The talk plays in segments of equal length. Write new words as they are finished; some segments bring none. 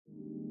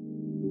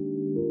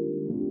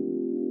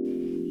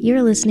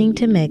You're listening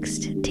to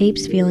Mixed,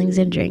 Tapes, Feelings,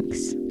 and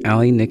Drinks.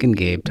 Allie, Nick, and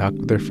Gabe talk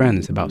with their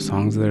friends about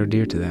songs that are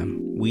dear to them.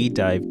 We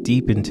dive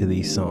deep into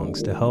these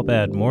songs to help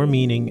add more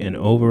meaning and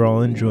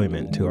overall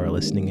enjoyment to our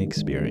listening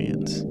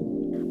experience.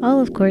 All,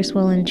 of course,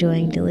 while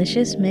enjoying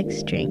delicious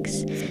mixed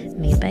drinks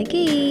made by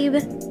Gabe.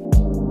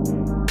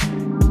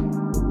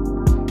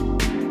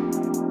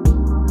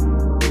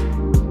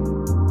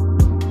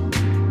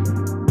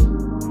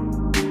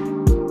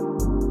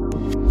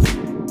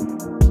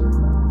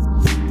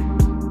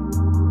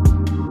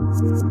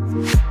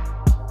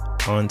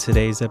 On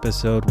today's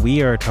episode,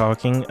 we are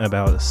talking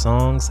about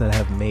songs that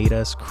have made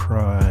us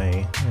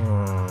cry.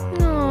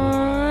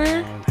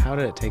 Aww. How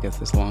did it take us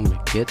this long to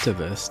get to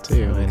this,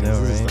 too? I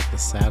know, This is right? like the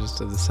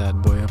saddest of the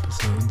sad boy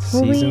episodes.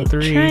 Well, Season we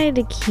 3. try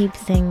to keep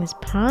things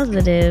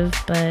positive,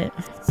 but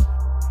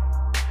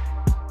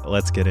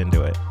Let's get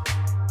into it.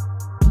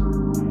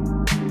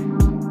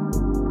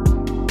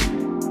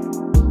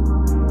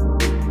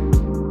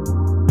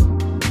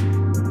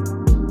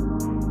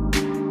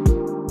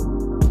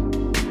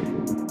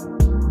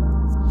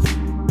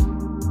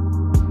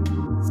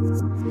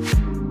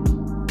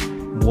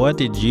 What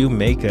did you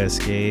make us,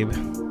 Gabe?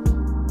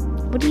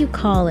 what do you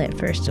call it,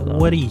 first of all?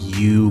 What do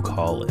you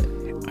call it?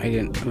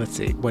 Let's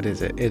see, what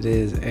is it? It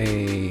is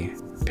a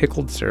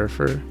pickled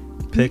surfer.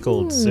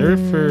 Pickled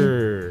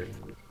surfer.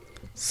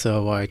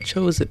 So I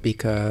chose it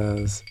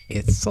because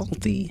it's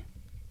salty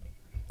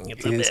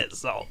It's a bit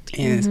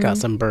salty. and it's got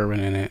some bourbon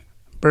in it.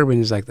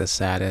 Bourbon is like the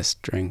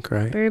saddest drink,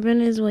 right?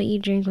 Bourbon is what you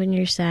drink when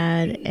you're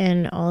sad,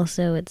 and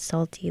also it's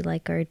salty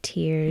like our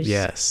tears.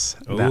 Yes,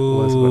 that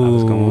was what I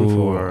was going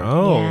for.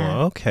 Oh, Yeah.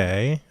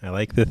 okay. I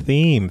like the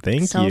theme.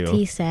 Thank Salty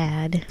you.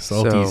 sad.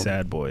 Salty So-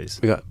 sad boys.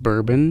 We got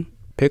bourbon,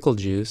 pickle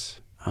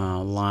juice,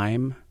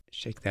 lime.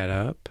 Shake that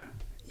up.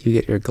 You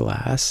get your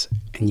glass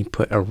and you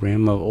put a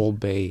rim of Old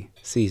Bay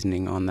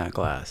seasoning on that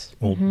glass.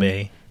 Old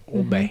Bay.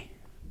 Old Bay.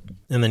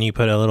 And then you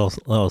put a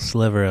little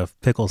sliver of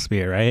pickle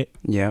spear, right?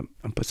 Yep,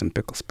 and put some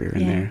pickle spear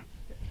in Yeah. there.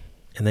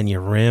 And then you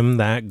rim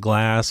that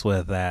glass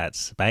with that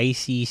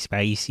spicy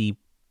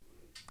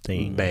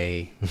thing.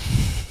 Bay.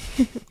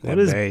 What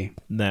is Bay?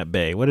 that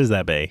bay? What is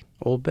that bay?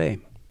 Old Bay.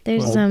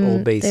 There's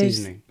Old Bay there's-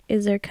 seasoning.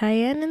 Is there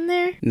cayenne in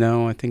there?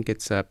 No, I think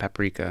it's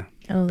paprika.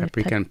 Oh,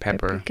 Paprika and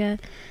pepper. Paprika.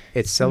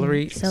 It's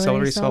celery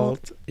Celery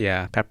salt.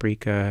 Yeah,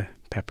 paprika,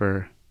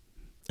 pepper.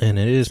 And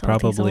it is Salty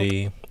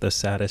probably the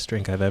saddest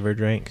drink I've ever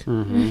drank.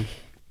 Mm-hmm.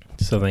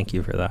 So thank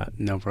you for that.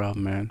 No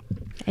problem, man.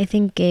 I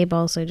think Gabe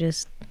also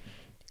just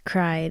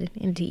cried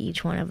into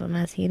each one of them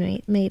as he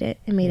made it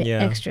and made it Yeah.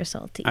 extra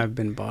salty. I've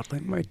been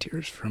bottling my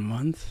tears for a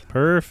month.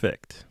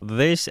 Perfect.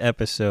 This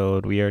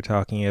episode, we are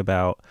talking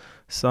about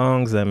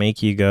songs that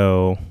make you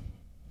go.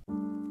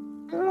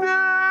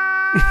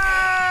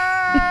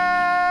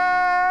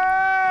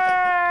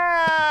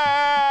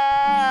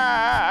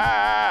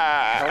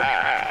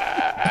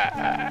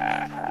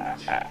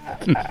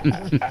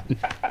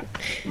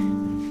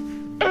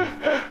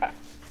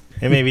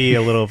 And maybe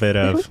a little bit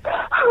of.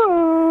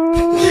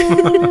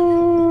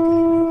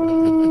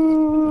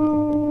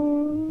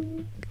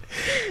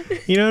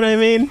 You know what I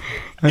mean?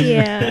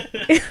 Yeah.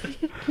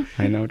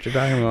 I know what you're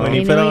talking about. When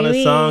you I put know on what a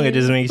you song, it mean.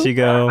 just makes you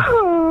go.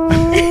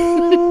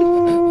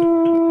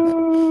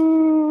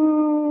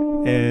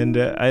 And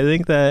I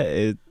think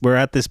that we're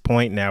at this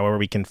point now where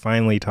we can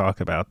finally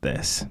talk about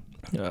this.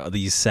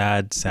 These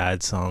sad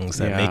songs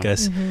that Yeah. make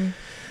us, Mhm.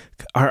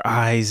 our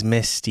eyes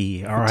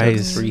misty, our It took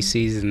eyes. 3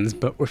 seasons,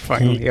 but we're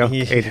finally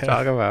okay to Yeah.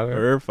 talk about it.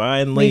 We're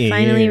finally We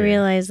finally here.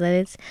 realized that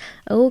it's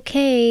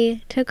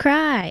okay to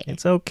cry.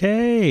 It's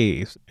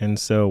okay. And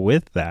so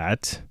with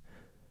that,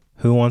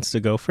 who wants to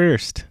go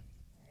first?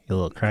 You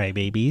little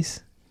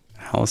crybabies.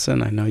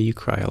 Allison, I know you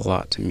cry a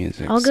lot to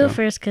music. I'll go so-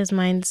 first because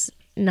mine's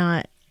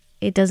not,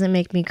 it doesn't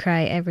make me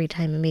cry every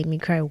time. It made me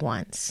cry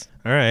once.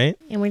 All right.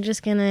 And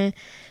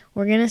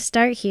we're gonna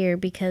start here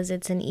because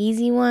it's an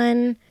easy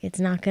one. It's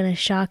not gonna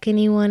shock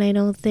anyone, I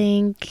don't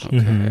think.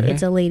 Mhm.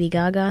 It's a Lady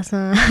Gaga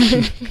song.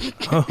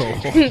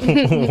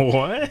 Oh,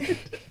 what?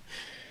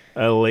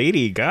 A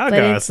Lady But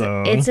Gaga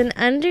song. it's an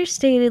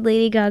understated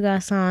Lady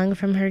Gaga song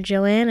from her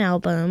Joanne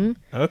album,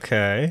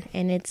 Okay.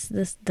 and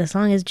the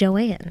song is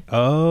Joanne.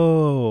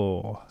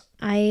 Oh.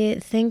 I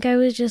think I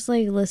was just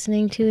like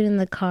listening to it in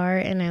the car,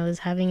 and I was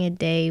having a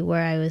day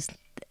where I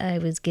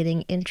was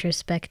getting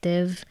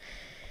introspective.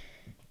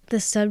 The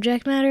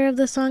subject matter of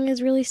the song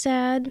is really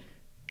sad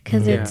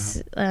because Yeah.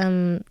 it's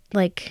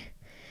like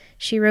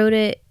she wrote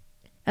it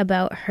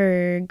about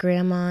her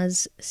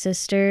grandma's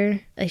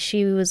sister.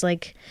 She was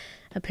like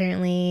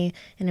apparently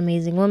an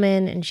amazing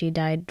woman, and she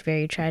died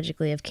very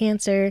tragically of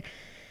cancer,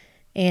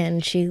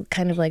 and she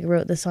kind of like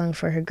wrote the song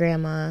for her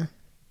grandma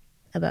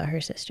about her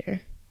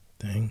sister.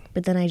 Dang.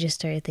 But then I just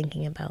started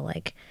thinking about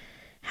like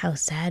how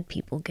sad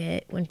people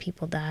get when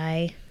people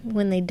die,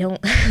 when they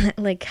don't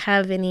like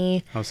have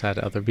any. How sad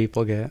other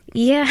people get.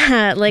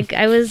 Yeah, like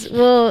I was,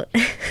 well,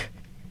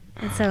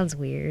 it sounds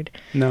weird.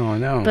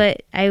 No.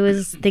 But I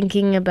was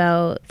thinking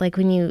about like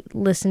when you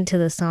listen to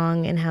the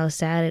song and how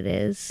sad it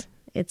is,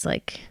 it's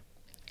like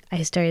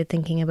I started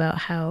thinking about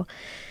how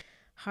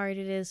hard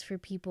it is for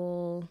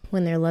people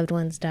when their loved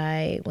ones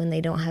die, when they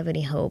don't have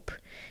any hope.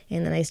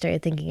 And then I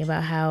started thinking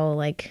about how,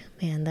 like,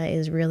 man, that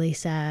is really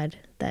sad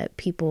that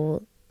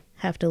people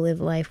have to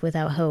live life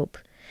without hope.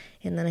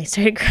 And then I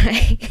started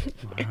crying.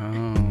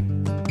 Wow.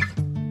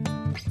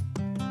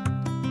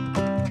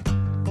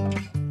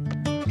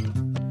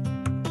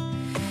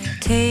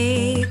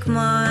 Take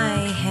my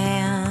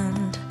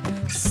hand,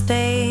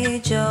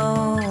 stay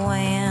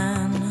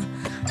Joanne.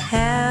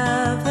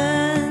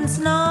 Heaven's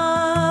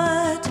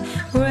not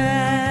ready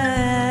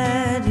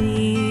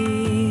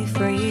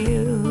for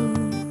you.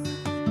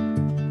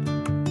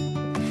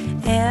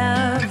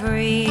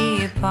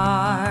 Every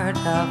part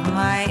of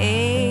my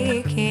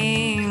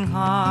aching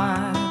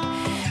heart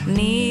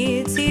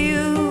needs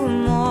you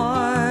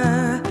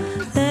more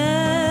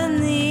than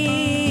the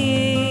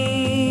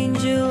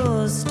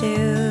angels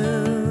do.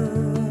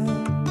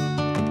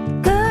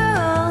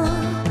 Girl,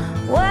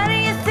 where do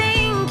you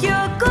think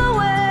you're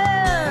going?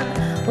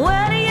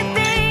 Where do you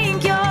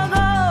think you're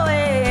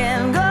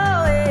going?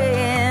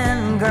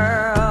 Going,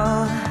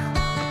 girl.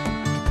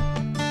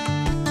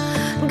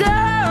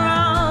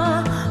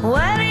 Girl,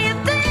 where do you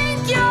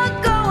think you're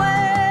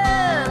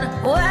going?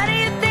 Where do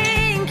you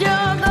think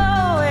you're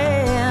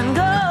going?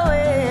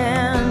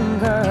 Going,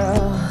 girl.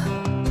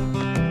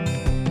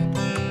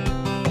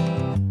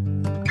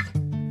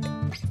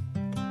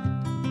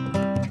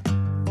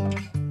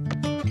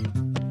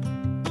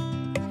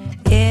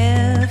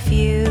 If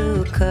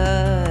you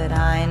could,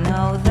 I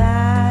know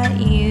that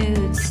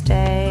you'd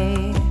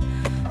stay.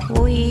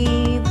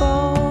 We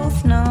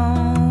both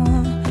know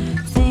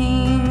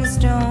things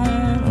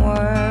don't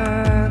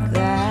work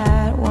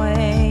that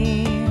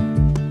way.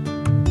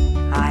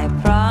 I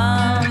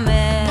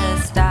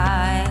promised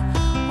I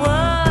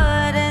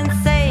wouldn't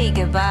say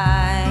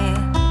goodbye,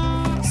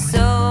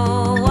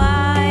 so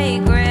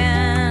I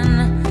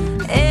grin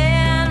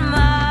and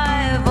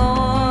my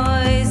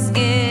voice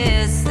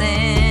gets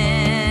thin.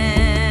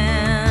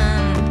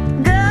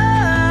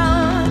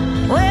 Girl,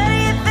 where do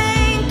you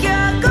think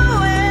you're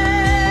going?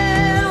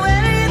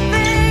 Where do you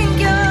think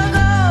you're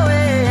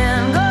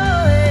going?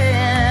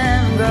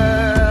 Going,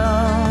 girl.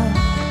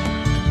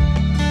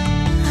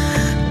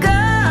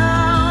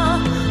 Girl,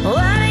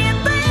 where do you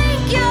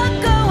think you're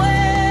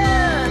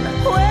going?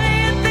 Where do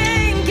you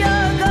think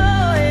you're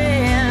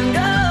going?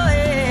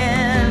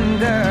 Going,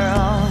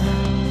 girl.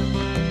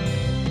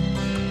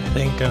 I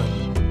think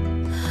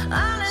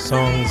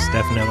songs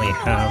definitely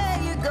have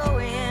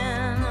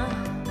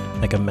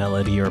like a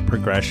melody or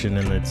progression,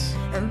 and it's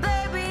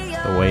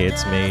the way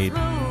it's made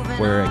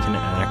where it can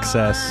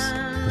access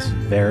this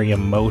very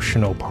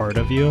emotional part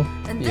of you.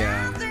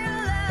 Yeah.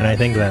 And I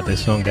think that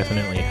this song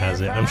definitely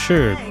has it. I'm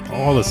sure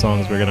all the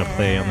songs we're going to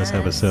play on this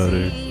episode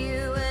are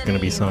going to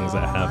be songs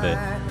that have it.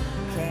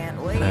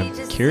 And I'm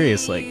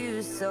curious, like,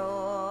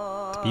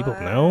 do people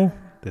know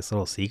this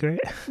little secret?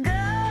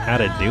 How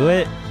to do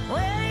it?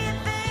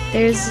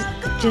 There's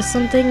just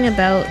something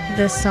about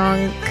this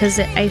song, because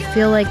I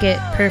feel like it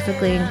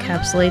perfectly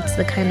encapsulates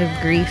the kind of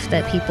grief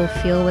that people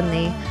feel when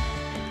they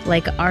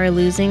like are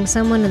losing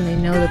someone and they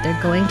know that they're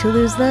going to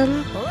lose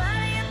them.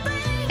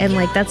 And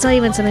like that's not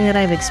even something that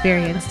I've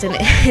experienced, and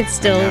it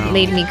still No.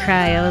 made me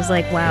cry. I was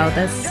like, wow,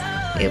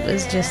 it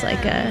was just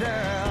like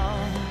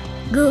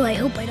oh, I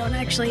hope I don't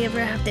actually ever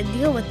have to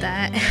deal with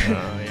that.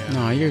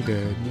 No, you're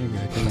good. You're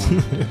good. Come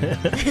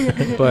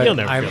on. But You'll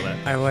never feel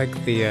that. I like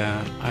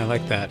I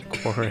like that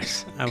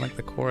chorus. I like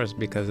the chorus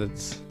because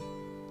it's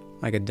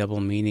like a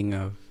double meaning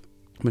of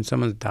when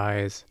someone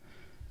dies.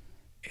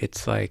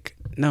 It's like,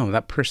 no,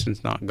 that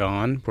person's not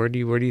gone. Where do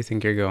you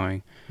think you're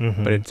going?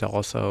 Mhm. But it's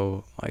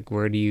also like,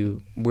 where do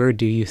you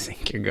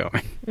think you're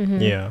going?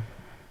 Yeah.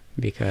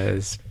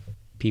 Because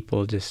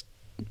people just,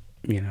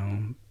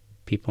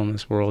 people in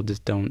this world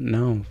just don't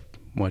know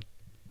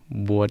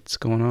what's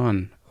going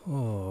on.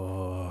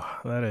 Oh,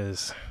 that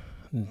is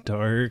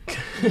dark.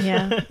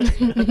 Yeah.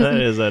 That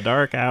is a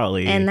dark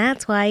alley. And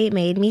that's why it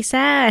made me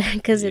sad,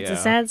 because it's a Yeah.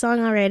 sad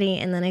song already.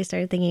 And then I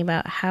started thinking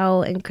about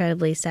how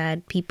incredibly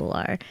sad people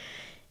are.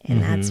 And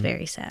that's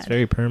very sad. It's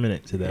very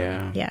permanent to them.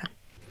 Yeah. Yeah.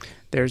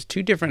 There's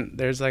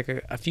like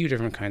a few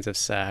different kinds of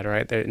sad,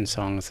 right? There in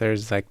songs.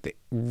 There's like the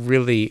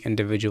really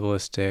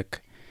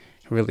individualistic,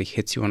 really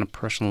hits you on a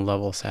personal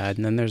level sad,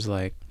 and then there's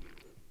like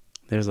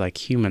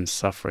human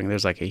suffering.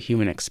 There's like a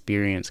human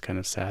experience kind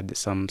of sad that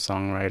some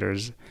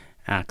songwriters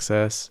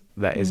access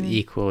that is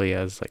equally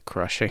as like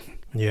crushing.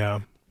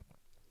 Yeah.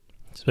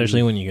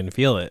 Especially when you can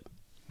feel it.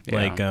 Yeah.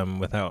 Like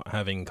without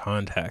having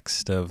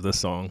context of the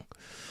song.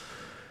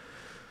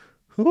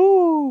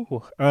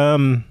 Ooh.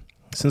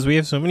 Since we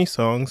have so many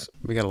songs,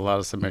 We got a lot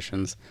of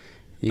submissions.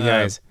 You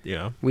guys,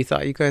 yeah. we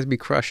thought you guys be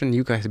crushing.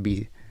 You guys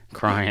be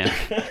crying.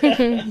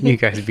 You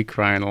guys be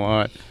crying a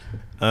lot.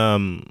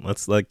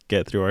 Let's like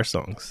get through our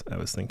songs, I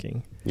was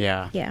thinking.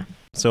 Yeah. Yeah.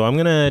 So I'm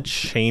gonna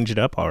change it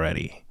up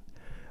already.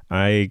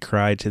 I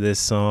cried to this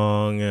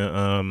song.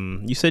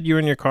 You said you were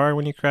in your car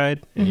when you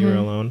cried and you were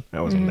alone.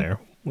 I wasn't there.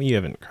 Well, you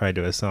haven't cried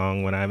to a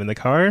song when I'm in the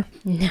car.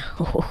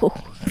 No.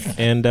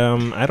 And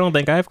I don't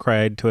think I've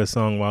cried to a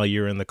song while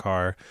you're in the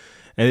car.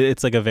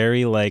 It's like a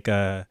very like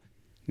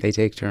They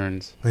take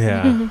turns.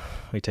 yeah,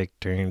 we take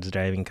turns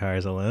driving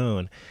cars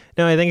alone.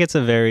 No, I think it's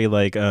a very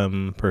like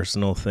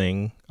personal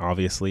thing,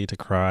 obviously, to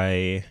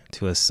cry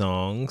to a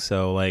song.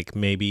 So like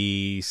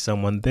maybe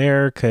someone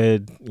there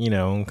could,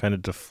 kind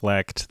of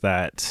deflect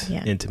that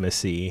Yeah.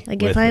 intimacy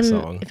Like with the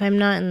song. if I'm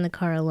not in the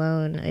car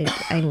alone,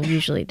 I'm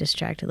usually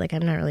distracted. Like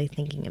I'm not really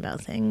thinking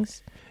about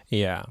things.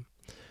 Yeah.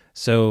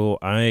 So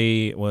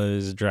I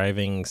was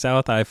driving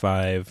South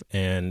I-5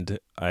 and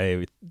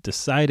I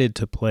decided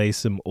to play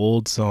some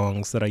old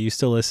songs that I used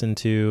to listen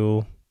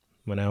to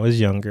when I was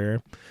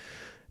younger.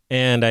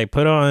 And I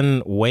put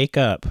on Wake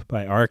Up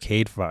by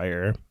Arcade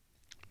Fire.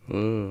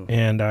 Ooh.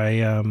 And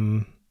I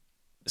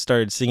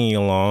started singing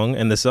along,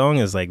 and the song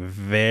is like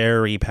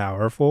very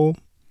powerful.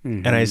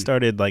 Mhm. And I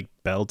started like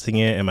belting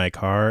it in my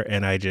car,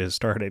 and I just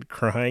started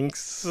crying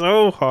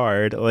so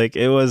hard. Like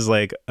it was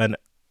like an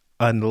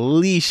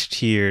unleashed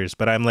tears,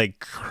 but I'm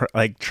like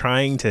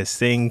trying to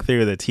sing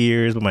through the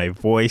tears, but my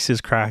voice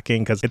is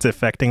cracking because it's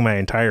affecting my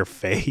entire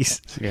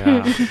face.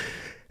 Yeah.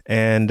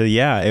 And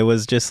yeah, it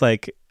was just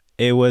like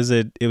it was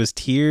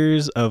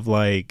tears of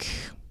like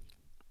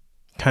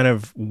kind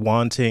of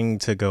wanting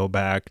to go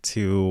back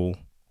to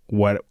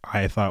what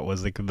I thought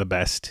was like the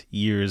best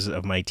years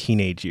of my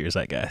teenage years,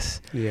 I guess.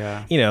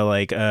 Yeah.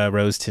 Like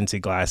rose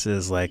tinted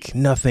glasses, like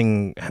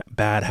nothing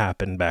bad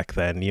happened back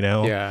then,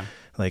 Yeah.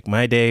 Like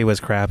my day was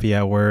crappy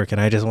at work and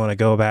I just want to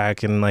go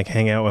back and like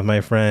hang out with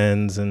my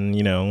friends and,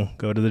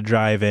 go to the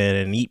drive-in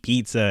and eat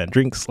pizza and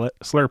drink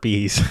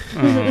Slurpees.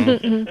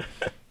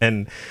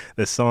 And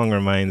this song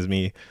reminds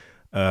me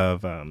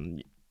of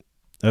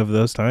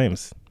those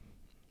times.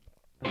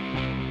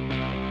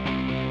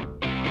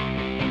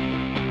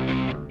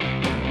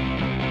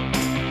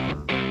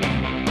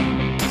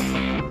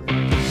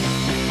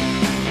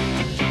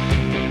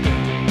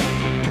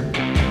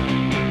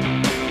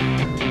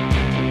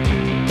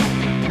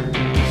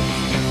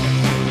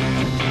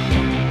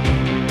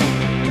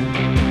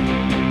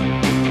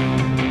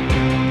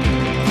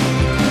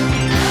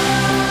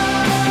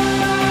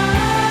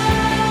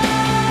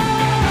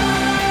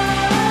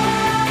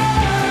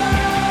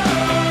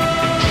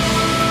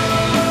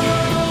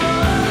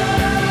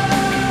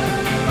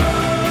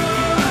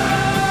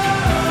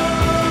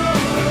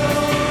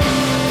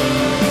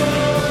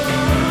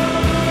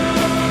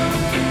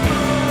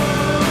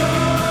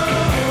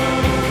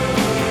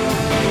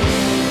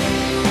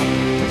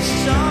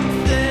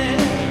 Something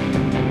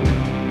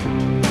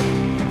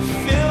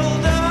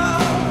filled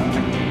up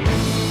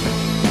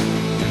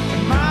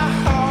my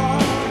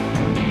heart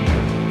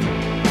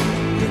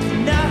with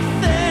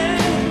nothing.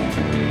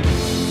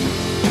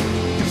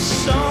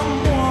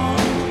 Someone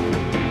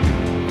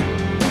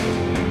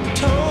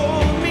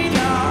told me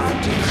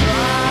not to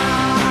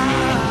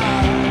cry.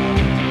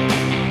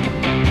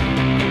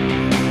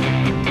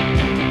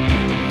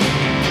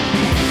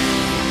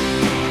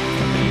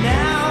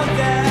 Now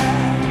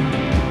that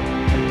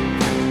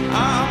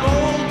I'm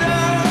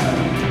older,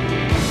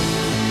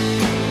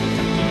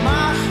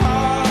 my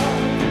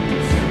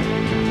heart's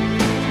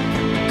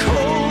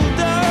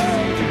colder,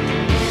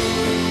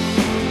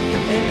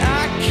 and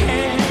I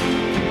can't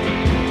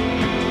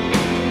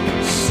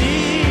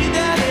see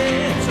that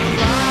it's a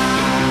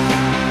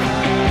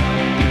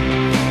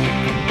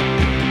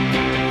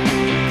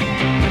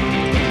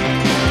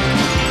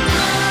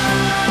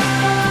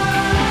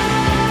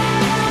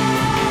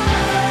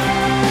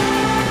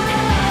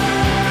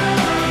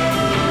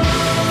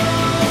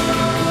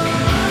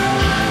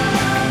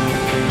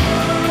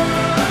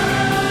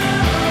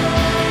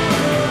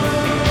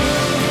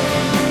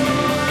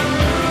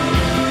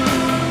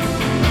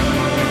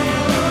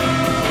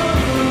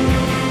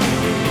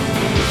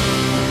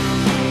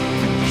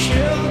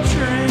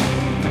children,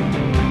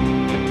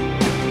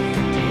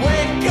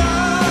 wake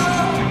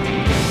up,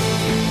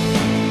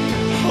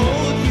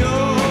 hold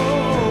your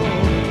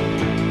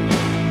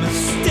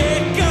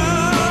mistake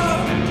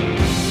up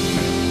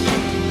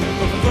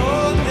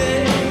before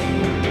they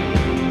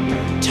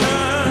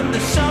turn the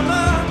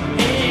summer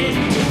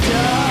into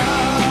dust.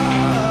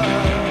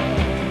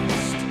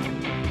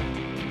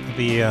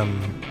 The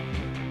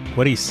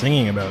what he's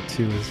singing about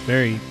too is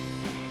very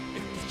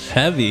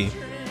heavy.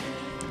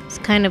 It's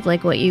kind of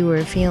like what you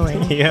were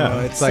feeling. Yeah. Well,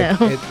 it's like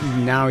So-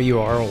 now you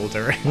are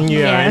older. Yeah,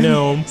 Yeah. I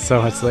know.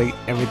 So it's like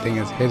everything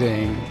is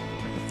hitting.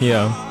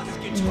 Yeah.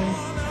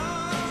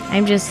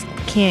 I just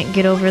can't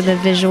get over the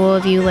visual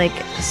of you like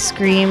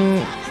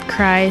scream,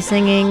 cry,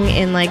 singing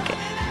in like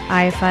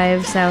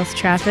I-5 South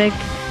traffic,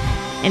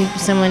 and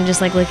someone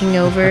just like looking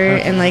over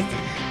and like,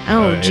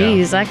 Oh, oh yeah.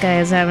 geez, that guy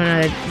is having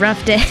a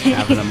rough day.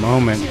 Having a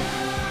moment.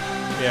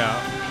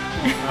 Yeah.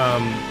 Yeah,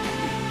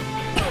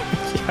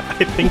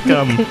 I think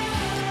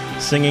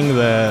singing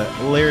the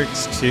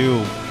lyrics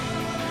too.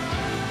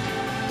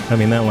 I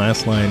mean, that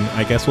last line,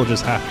 I guess we'll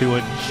just have to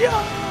adjust.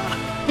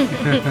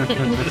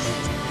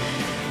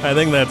 I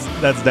think that's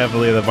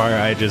definitely the part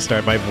I just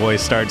my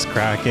voice starts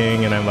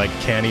cracking and I'm like,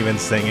 can't even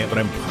sing it, but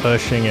I'm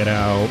pushing it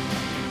out.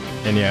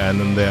 And yeah, and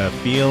then the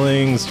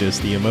feelings,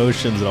 just the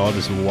emotions, it all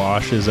just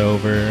washes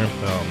over.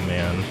 Oh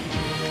man.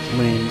 I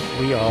mean,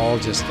 we all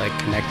just like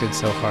connected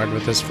so hard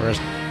with this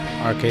first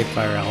Arcade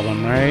Fire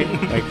album, right?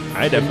 Like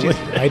I definitely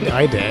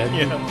I did.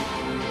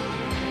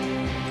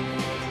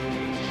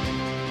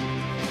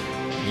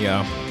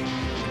 Yeah.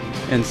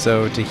 And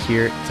so to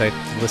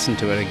listen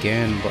to it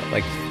again, but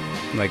like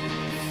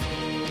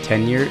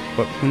 10 years.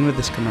 But when would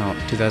this come out?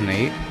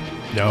 2008.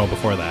 No,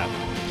 before that.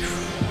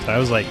 So I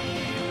was like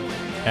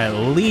at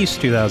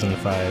least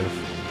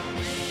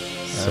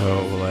 2005.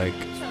 So like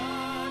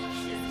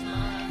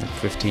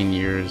 15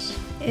 years.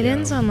 It Yeah.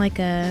 ends on like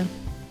a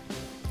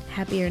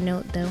happier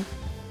note, though.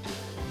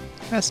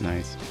 That's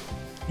nice.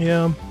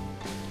 Yeah. You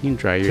can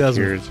dry your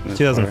 2000 tears. when it's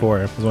 2004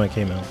 was when it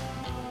came out.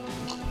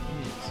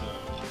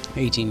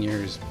 18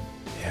 years.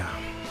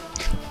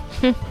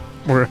 Yeah.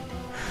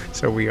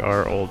 So we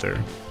are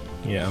older.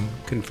 Yeah.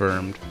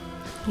 Confirmed.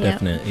 Yep.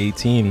 Definite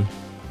 18.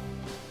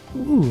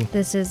 Ooh.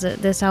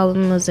 This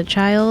album was a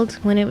child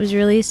when it was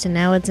released, and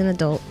now it's an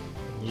adult,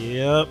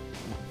 Yep.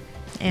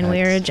 and we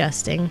are That's-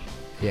 adjusting.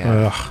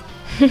 Yeah.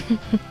 Ugh.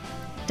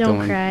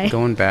 Don't cry.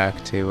 Going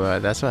back to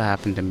that's what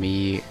happened to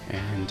me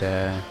and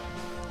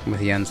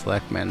with Jens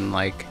Lekman.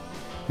 Like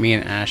me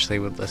and Ashley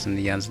would listen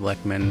to Jens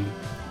Lekman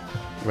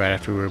right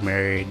after we were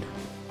married,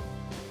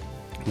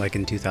 like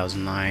in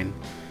 2009,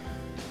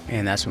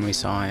 and that's when we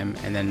saw him,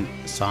 and then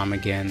saw him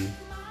again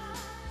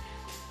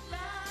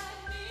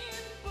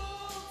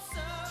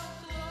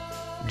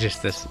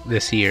just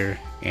this year,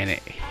 and it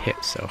hit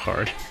so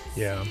hard.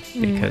 Yeah.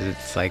 Because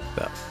it's like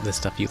the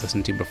stuff you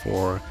listened to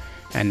before,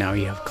 and now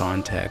you have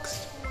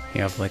context.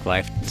 You have like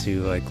life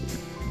to like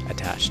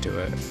attach to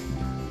it.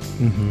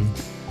 Mm-hmm.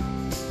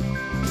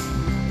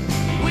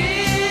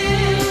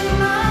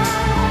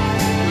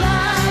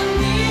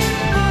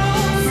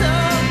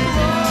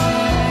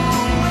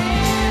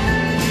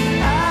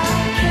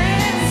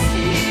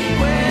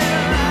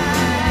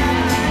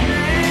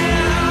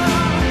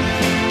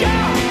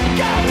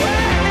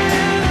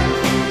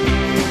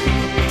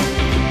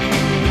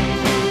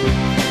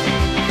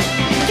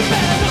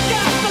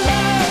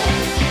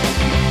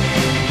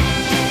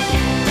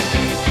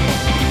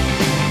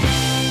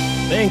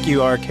 Thank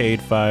you,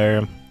 Arcade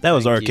Fire. That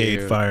was Thank Arcade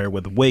you. Fire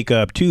with Wake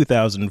Up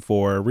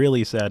 2004.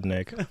 Really sad,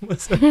 Nick.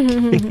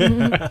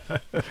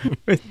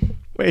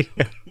 Wait,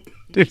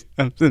 do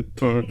something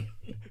for.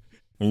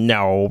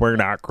 No, we're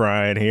not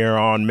crying here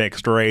on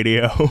Mixed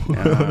Radio.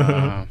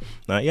 Uh,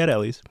 Not yet, at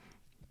least.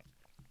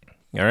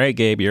 All right,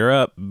 Gabe, you're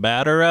up.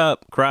 Batter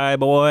up, cry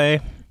boy.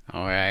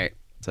 all right,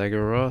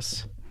 Tiger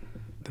Ross.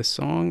 The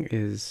song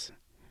it's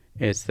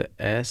the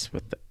S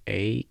with the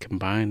A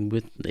combined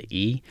with the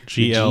E.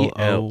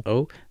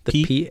 G-L-O the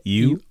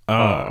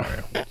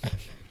P-U-R.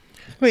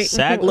 Wait,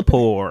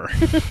 Saglapore.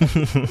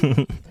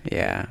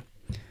 Yeah,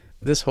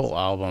 this whole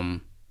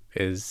album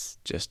is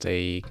just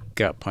a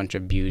gut punch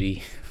of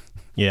beauty.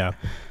 Yeah.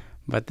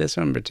 But this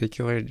one in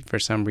particular, for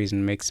some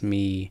reason, makes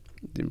me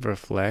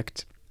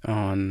reflect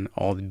on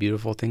all the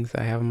beautiful things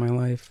that I have in my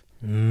life,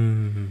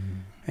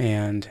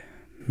 and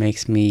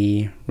makes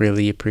me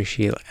really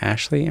appreciate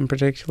Ashley in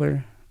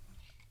particular.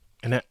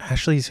 And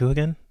Ashley's who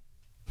again?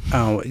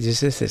 Oh, just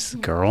this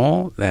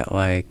girl that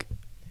like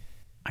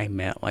I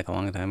met like a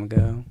long time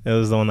ago. It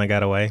was the one that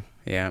got away.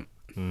 Yeah,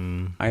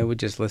 Mm. I would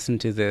just listen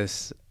to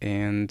this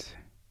and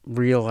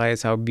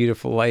realize how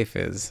beautiful life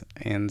is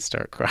and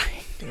start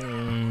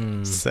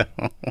crying. So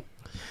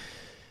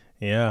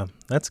Yeah,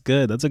 that's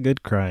good. That's a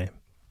good cry.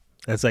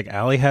 That's like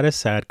Allie had a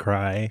sad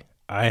cry.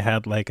 I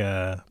had like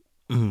a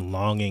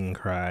longing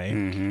cry.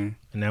 mhm.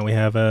 And now we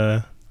have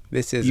a,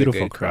 This is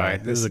Beautiful a good cry.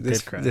 cry. This is a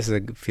good cry. This is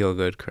a feel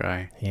good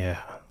cry.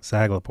 yeah,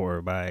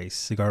 Saglapore by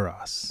Sigur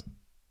Rós.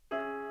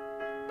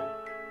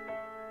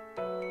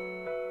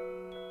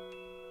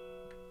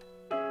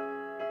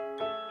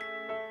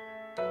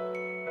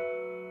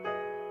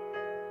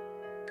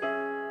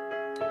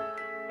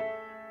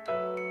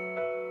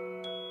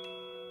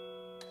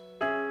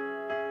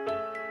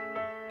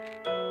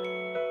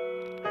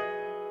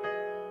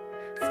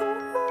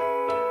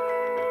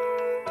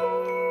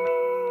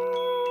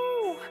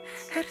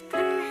 Er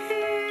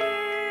drifur,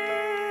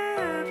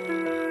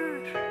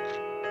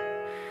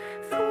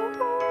 þú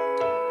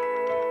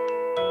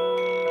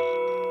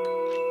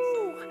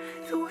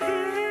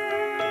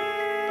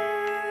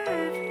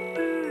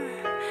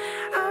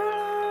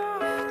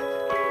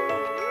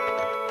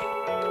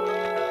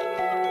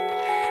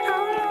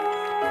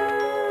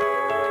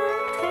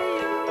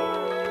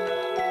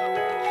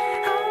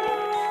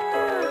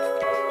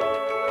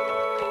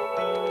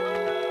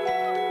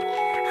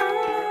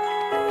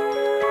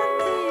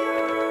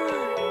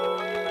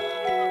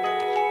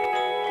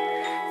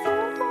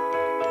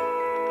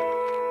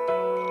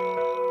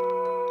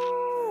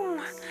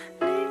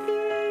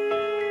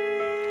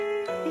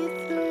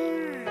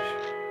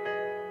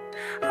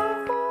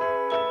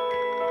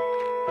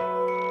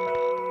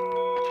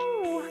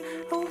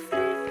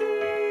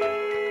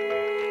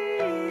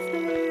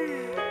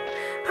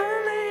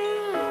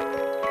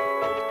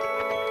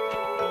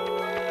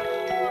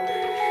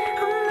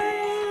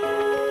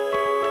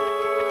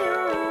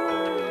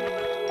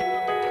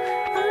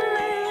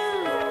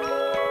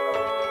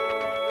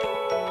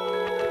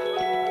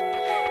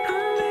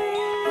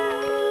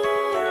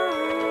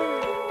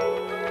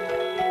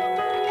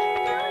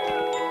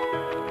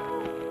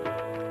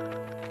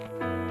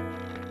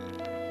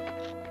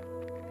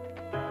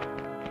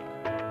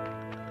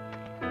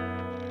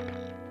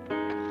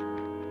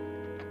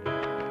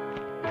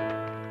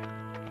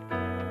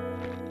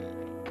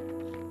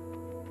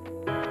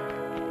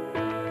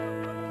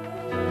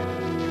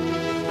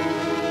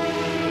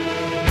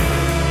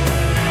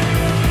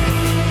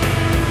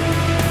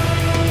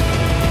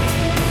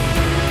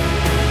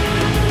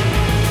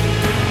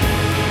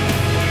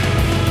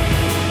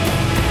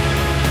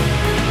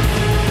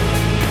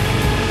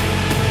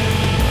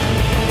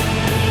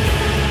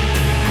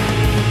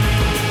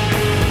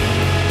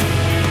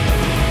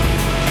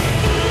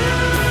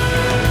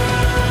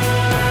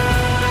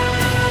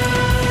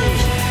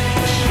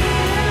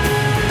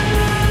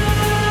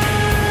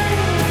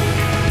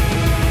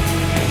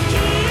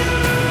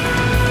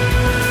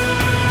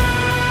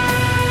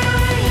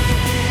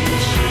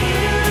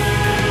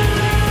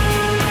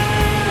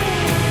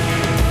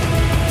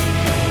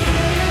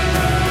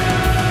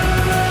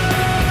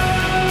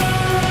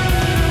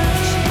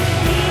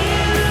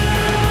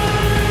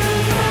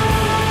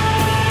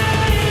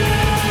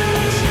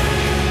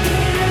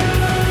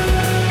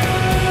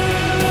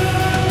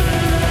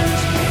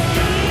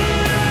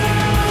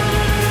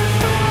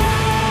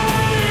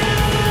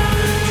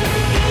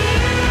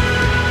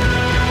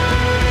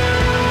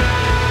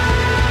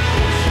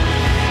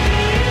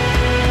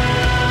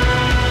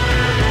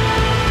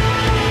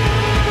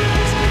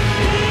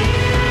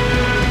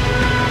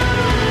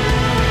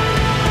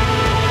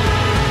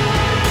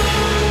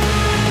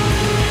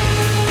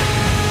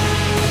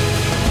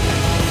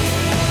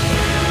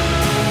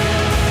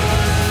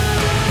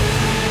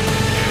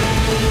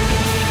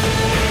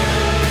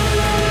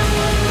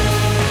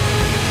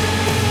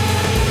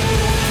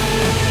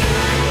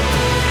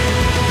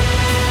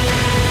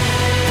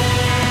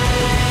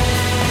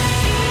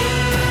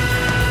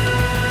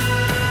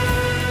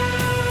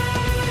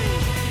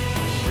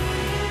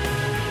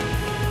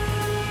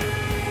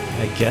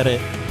get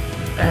it.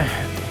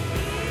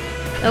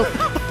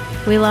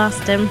 Oh, we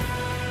lost him.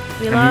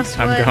 We lost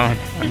I'm what? gone.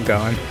 I'm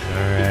gone.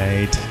 All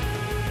right.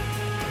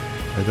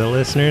 For the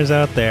listeners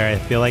out there, I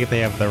feel like they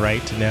have the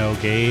right to know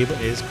Gabe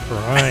is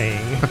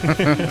crying.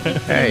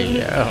 Hey,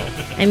 yo.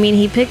 I mean,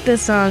 he picked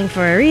this song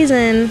for a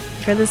reason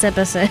for this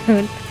episode.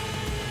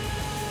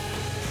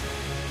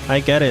 I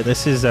get it.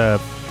 This is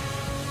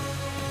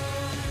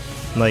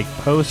like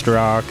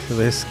post-rock,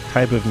 this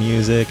type of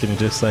music, and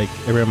just like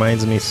it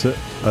reminds me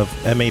of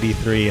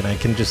M83, and I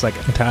can just like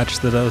attach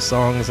to those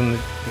songs, and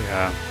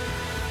Yeah.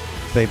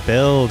 they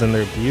build and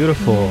they're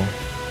beautiful.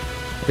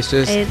 It's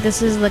just,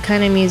 This is the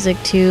kind of music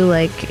too.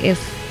 Like if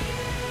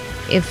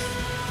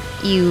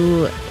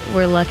you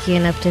were lucky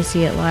enough to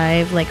see it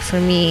live, like for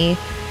me,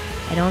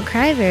 I don't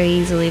cry very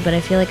easily, but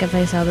I feel like if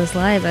I saw this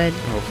live, I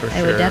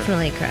would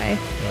definitely cry.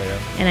 Oh yeah.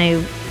 And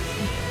I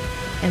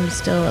am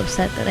still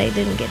upset that I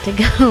didn't get to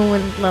go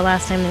when the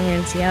last time they were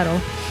in Seattle,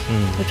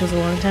 which was a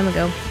long time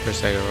ago. for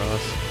Sega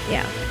Ross.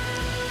 Yeah,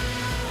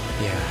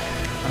 Yeah.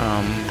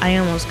 I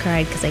almost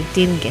cried because I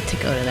didn't get to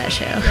go to that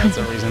show. That's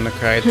a reason to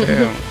cry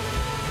too.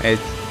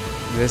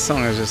 This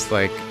song is just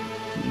like,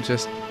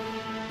 just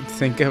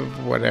think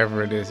of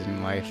whatever it is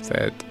in life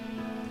that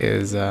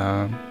is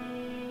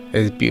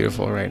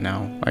beautiful right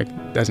now.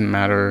 Like, doesn't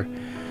matter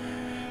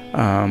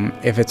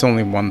if it's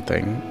only one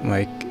thing.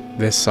 Like,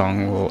 this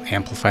song will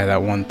amplify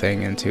that one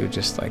thing into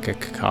just like a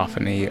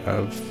cacophony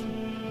of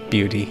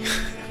beauty.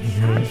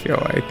 I feel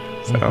like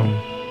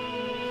so.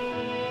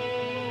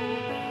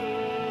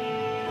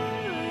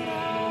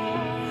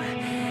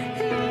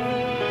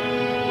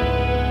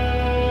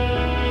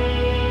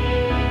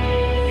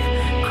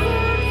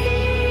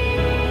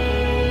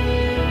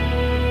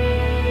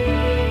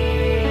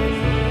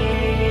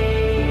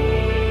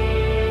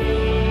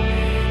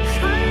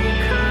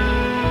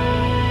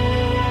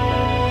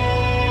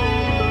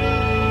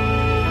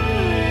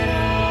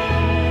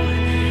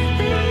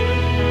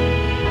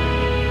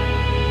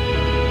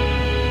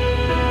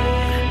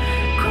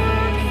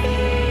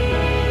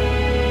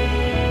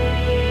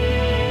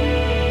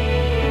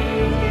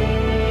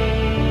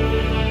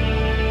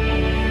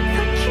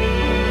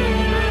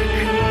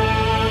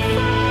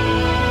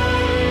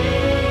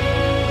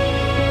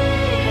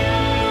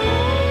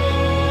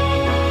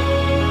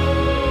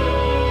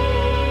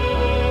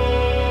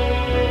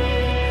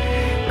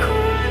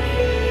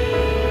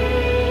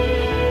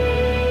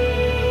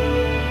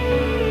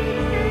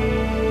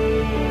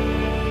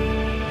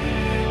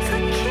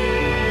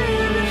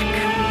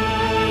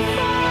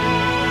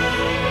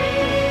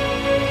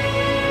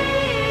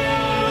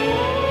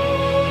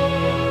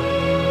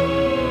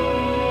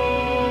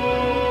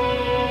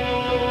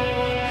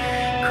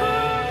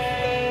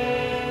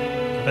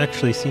 I've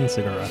actually seen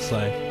Sigur Rós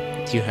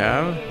live. You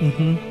have?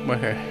 Mm-hmm.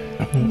 Where?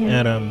 At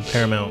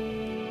Paramount.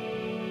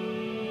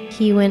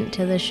 He went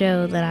to the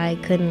show that I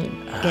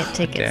couldn't get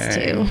tickets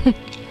dang. to.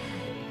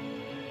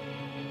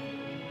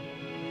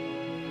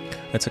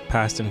 I took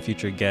past and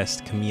future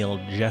guest Camille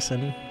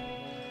Jessen,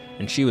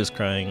 and she was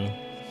crying.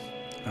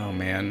 Oh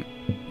man,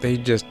 they're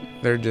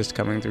just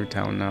coming through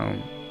town now.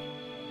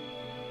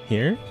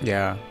 Here?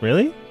 Yeah,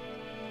 Really?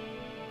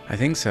 I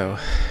think so.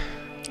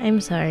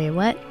 I'm sorry,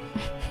 what?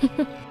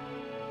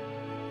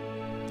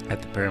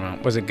 At the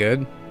Paramount, was it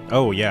good?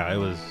 Oh yeah, it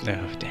was.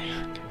 Oh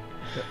damn.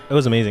 It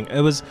was amazing.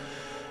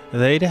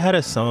 They had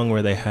a song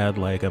where they had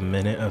like a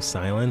minute of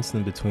silence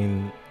in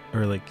between,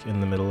 or like in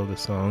the middle of the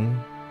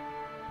song.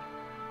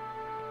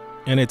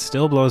 And it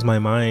still blows my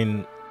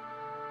mind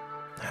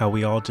how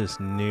we all just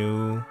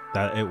knew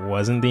that it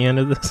wasn't the end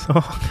of the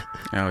song.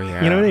 Oh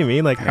yeah. You know what I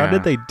mean? Like, how Yeah.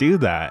 did they do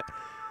that?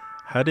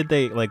 How did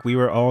they, like, we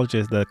were all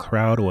just, the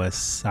crowd was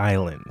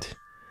silent.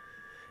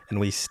 And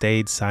we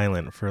stayed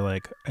silent for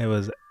like, it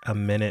was a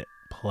minute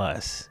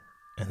plus.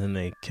 And then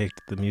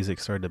the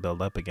music started to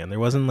build up again. There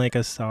wasn't like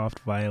a soft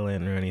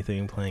violin or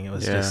anything playing. It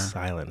was just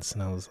silence.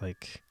 And I was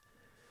like,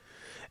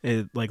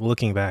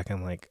 looking back,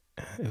 I'm like,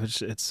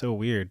 it's so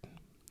weird.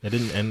 It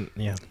didn't end,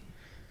 yeah.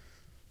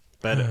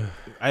 But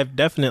I've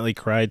definitely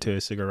cried to a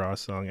Sigur Rós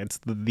song. It's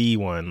the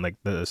one, like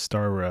the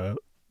Straw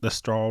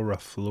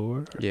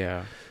Floor.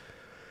 Yeah,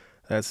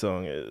 That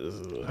song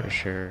is for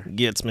sure.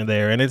 gets me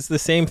there, and it's the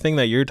same thing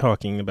that you're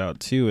talking about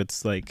too.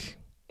 It's like,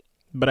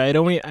 but I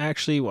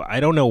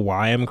don't know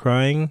why I'm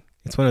crying.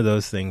 It's one of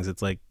those things.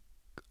 It's like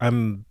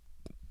I'm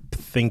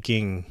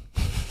thinking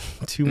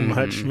too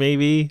much.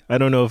 Maybe I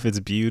don't know if it's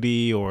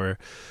beauty or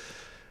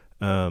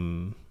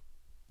the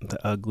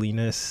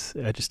ugliness.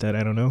 I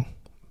don't know.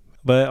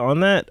 But on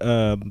that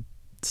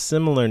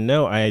similar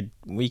note,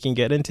 we can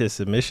get into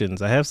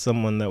submissions. I have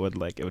someone that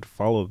would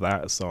follow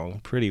that song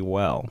pretty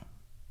well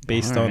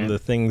based on the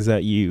things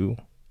that you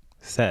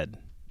said.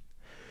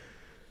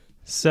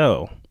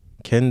 So,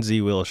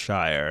 Kenzie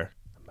Wilshire,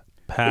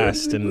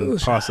 past and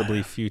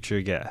possibly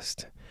future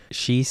guest.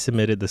 She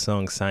submitted the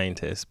song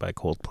Scientist by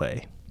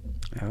Coldplay,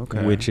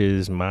 Okay. which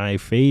is my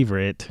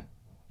favorite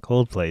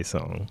Coldplay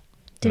song.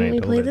 And I Didn't we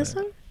told play her this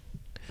that.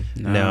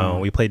 song? No,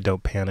 we played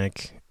Don't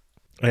Panic.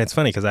 And it's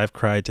funny because I've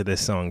cried to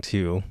this song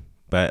too.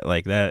 But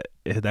like that,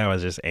 that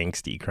was just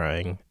angsty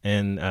crying.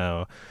 And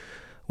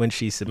when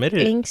she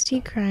submitted it,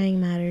 Angsty crying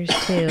matters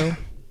too.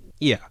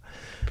 yeah.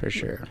 For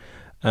sure.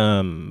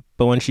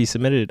 But when she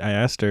submitted it, I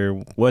asked her,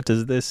 what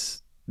does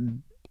this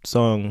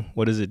song,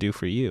 what does it do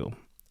for you?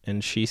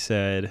 And she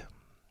said,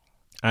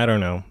 I don't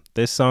know.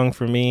 This song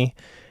for me,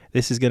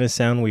 this is going to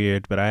sound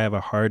weird, but I have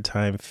a hard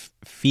time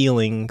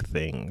feeling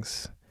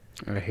things.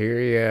 I hear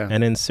ya.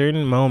 And in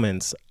certain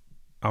moments,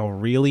 I'll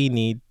really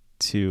need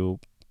to,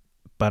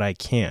 but I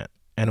can't.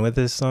 And with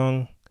this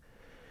song,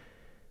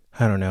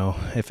 I don't know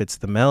if it's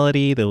the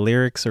melody, the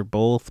lyrics, or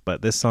both,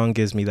 but this song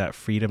gives me that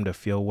freedom to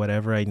feel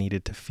whatever I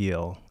needed to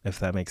feel, if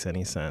that makes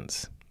any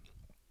sense.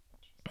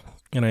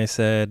 And I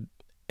said,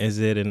 is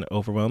it an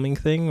overwhelming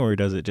thing, or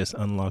does it just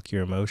unlock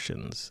your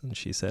emotions? And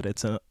she said,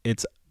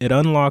 it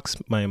unlocks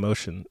my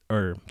emotion,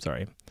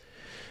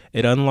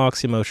 it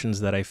unlocks emotions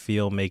that I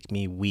feel make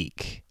me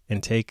weak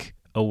and take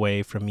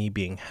away from me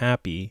being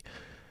happy,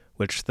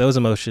 which those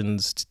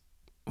emotions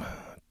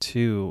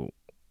too,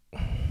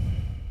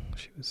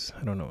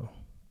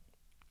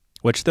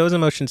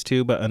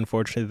 but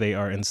unfortunately they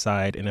are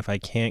inside, and if I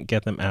can't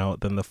get them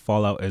out, then the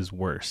fallout is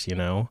worse, you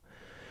know?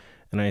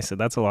 And I said,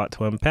 that's a lot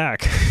to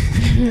unpack.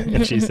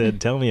 And she said,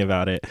 tell me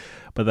about it.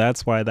 But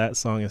that's why that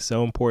song is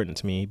so important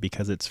to me,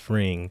 because it's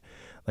freeing,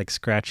 like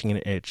scratching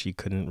an itch you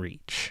couldn't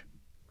reach.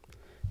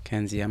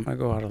 Kenzie, I'm going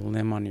to go out on a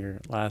limb on your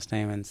last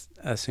name and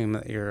assume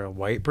that you're a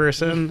white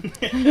person.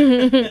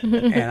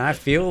 And I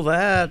feel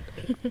that.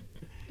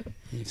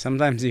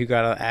 Sometimes you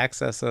got to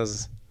access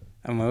those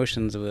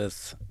emotions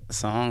with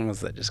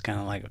songs that just kind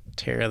of like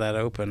tear that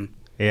open.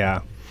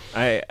 Yeah.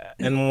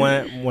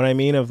 What I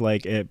mean of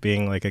like it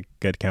being like a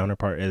good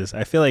counterpart is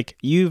I feel like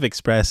you've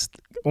expressed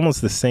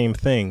almost the same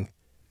thing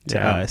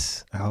to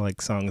us, how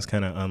like songs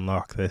kind of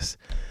unlock this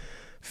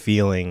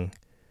feeling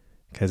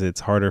because it's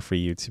harder for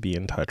you to be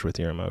in touch with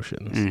your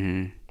emotions.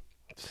 Mm-hmm.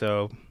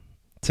 So,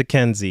 to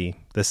Kenzie,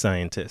 the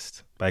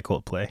Scientist by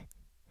Coldplay.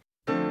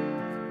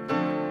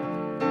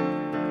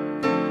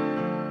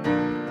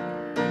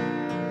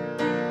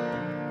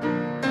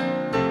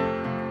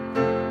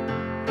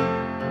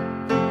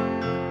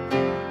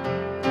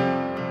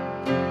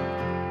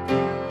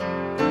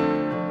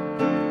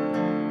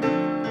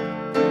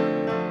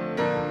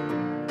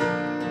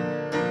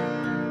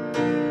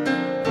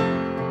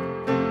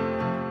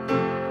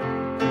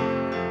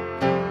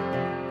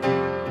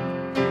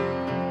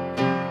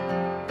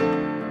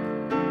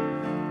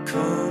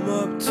 Come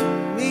up to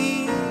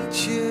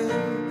meet you,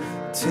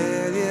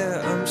 tell you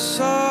I'm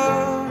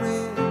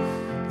sorry.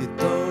 You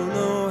don't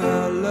know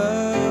how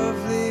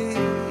lovely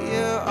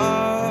you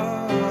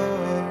are.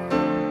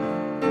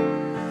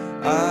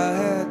 I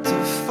had to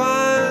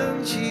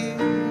find you,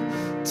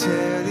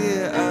 tell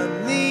you I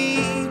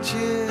need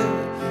you,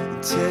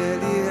 tell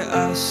you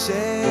I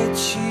set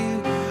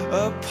you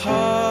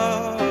apart.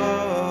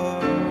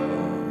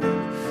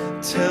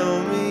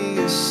 Tell me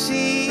your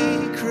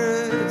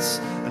secrets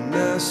and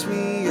ask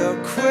me your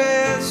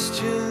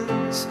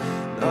questions.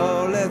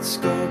 Now let's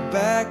go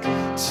back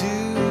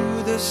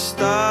to the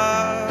start.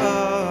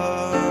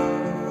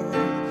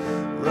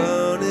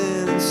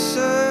 Running in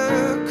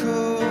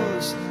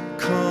circles,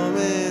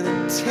 coming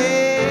in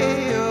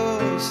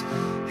tails,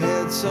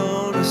 heads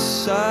on the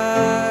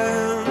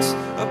sides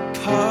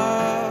apart.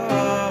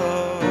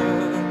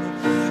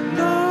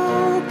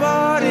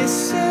 Nobody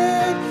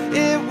said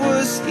it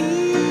was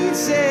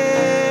easy.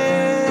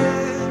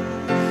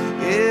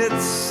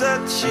 It's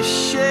such a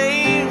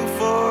shame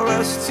for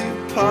us to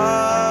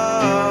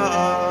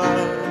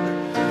part.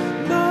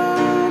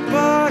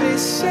 Nobody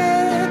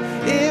said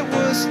it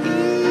was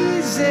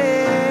easy.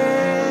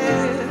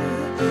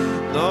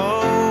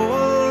 No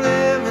one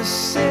ever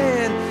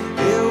said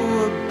it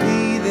would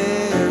be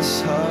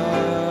this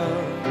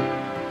hard.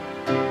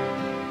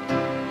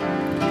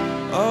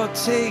 Oh,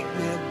 take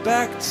me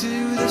back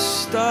to the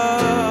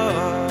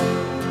start.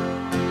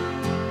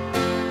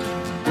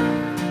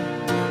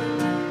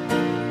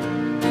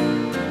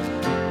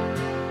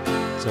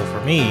 So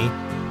for me,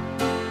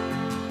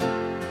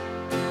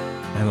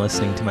 I'm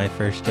listening to my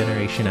first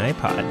generation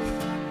iPod,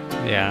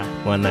 Yeah.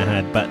 one that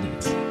had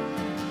buttons.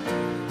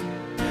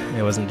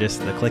 It wasn't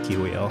just the clicky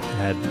wheel. It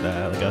had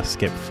like a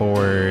skip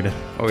forward,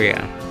 Oh,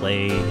 yeah.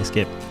 play,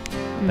 skip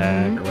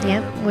back, or whatever.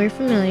 Yep, we're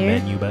familiar.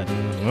 Menu button.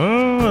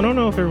 Oh, I don't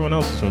know if everyone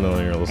else is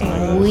familiar listening to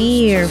this.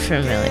 We're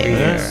familiar.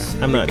 Yeah,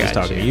 I'm We not just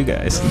got talking you. to you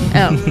guys.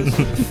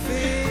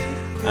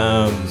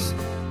 Oh,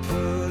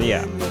 But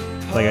yeah,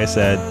 like I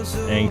said,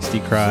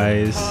 angsty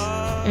cries.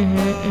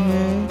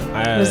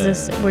 was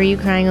this? Were you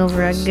crying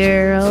over a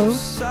girl?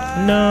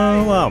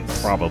 No, well,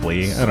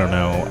 probably. I don't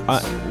know.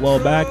 Well,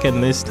 back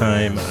in this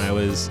time, I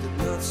was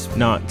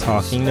not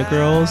talking to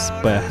girls,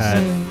 but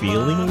had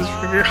feelings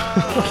for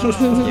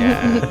girls.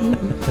 Yeah.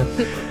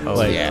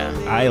 Oh,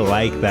 I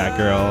like that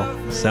girl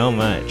so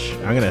much.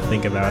 I'm gonna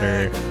think about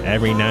her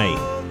every night.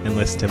 and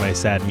listen to my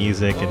sad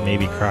music and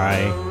maybe cry.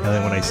 And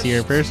then when I see her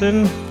in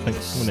person, I'm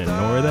going to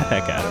ignore the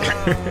heck out of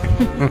her.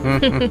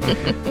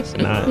 It's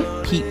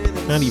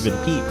not even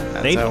peep.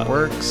 That's how it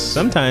works.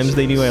 Sometimes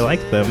they knew I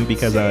liked them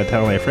because I would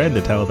tell my friend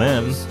to tell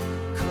them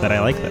that I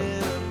like them.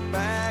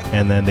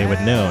 And then they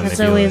would know. And That's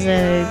they'd be always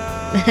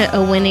like,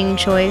 a winning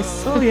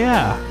choice. oh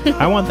yeah.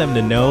 I want them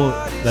to know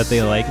that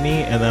they like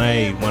me, and then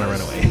I want to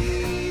run away.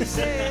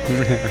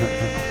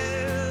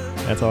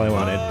 That's all I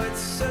wanted.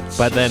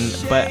 But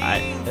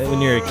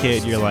when you're a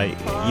kid, you're like,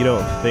 you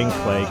don't think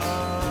like,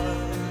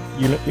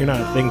 you're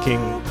not thinking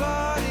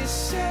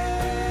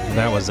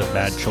that was a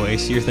bad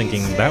choice. You're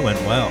thinking that went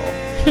well.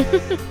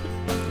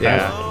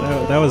 Yeah.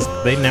 That was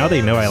now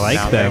they know I like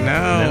Now them. they know.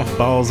 And that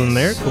ball's in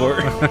their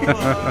court.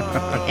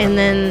 And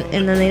then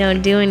they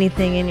don't do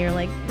anything, and you're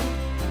like,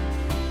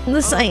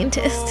 the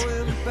scientist.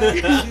 Here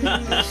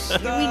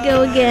we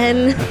go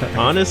again.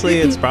 Honestly,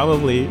 it's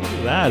probably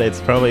that.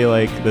 It's probably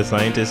like the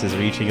scientist is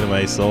reaching into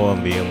my soul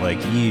and being like,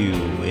 you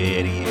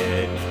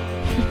idiot.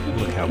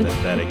 Look how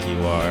pathetic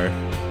you are.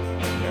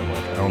 And I'm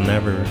like, I'll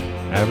never,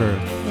 ever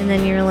And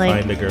then you're like,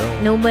 find a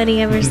girl.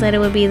 nobody ever said it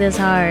would be this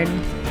hard.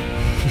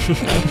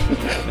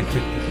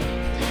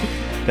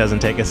 Doesn't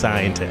take a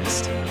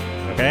scientist.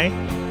 Okay?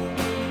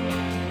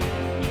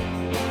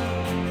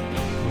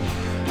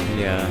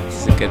 Yeah,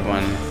 it's a good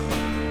one.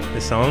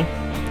 This song?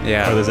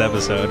 Yeah. Or this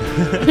episode?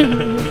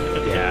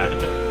 Yeah.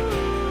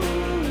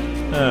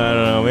 I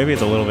don't know. Maybe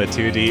it's a little bit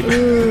too deep.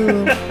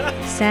 Ooh,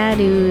 sad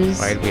ooze.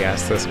 Why'd we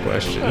ask this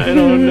question? I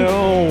don't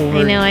know.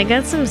 I know, I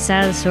got some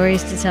sad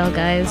stories to tell,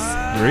 guys.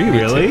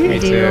 Really? Me I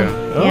do. too.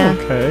 Oh, Yeah.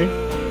 okay.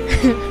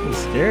 I'm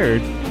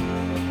scared.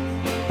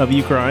 Of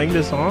you crying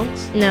to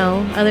songs?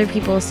 No, other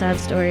people's sad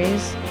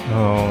stories.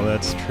 Oh,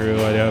 that's true.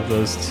 I have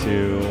those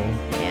too.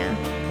 Yeah.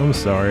 I'm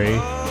sorry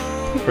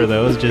for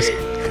those just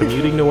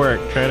commuting to work,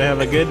 trying to have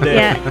a good day.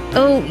 Yeah.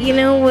 Oh, you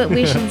know what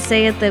we should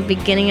say at the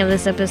beginning of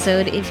this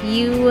episode? If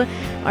you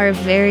are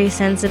very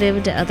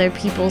sensitive to other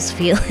people's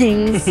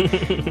feelings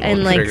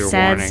and like Trigger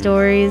sad warning.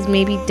 stories,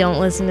 maybe don't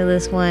listen to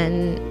this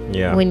one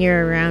Yeah. when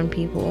you're around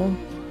people.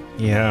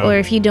 Yeah. Or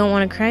if you don't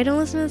want to cry, don't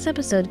listen to this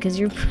episode because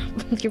you're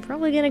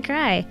probably gonna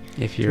cry.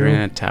 If you're in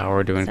a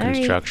tower doing Sorry.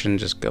 construction,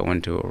 just go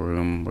into a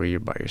room where you're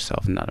by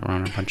yourself, not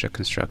around a bunch of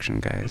construction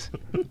guys.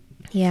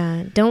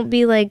 Yeah. Don't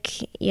be like,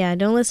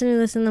 don't listen to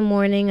this in the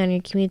morning on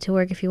your commute to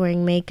work if you're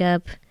wearing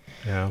makeup.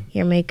 Yeah.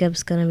 Your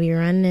makeup's gonna be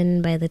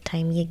running by the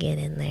time you get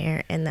in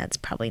there, and that's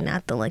probably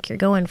not the look you're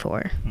going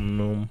for.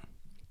 No.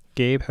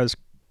 Gabe has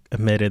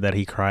admitted that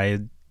he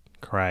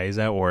cries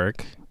at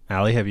work.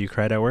 Allie, have you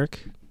cried at work?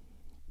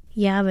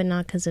 Yeah, but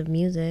not because of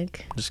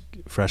music. Just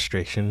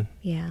frustration.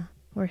 Yeah,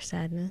 or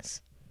sadness.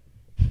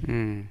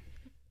 Hmm.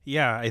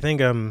 Yeah, I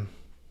think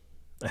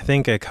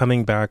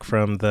coming back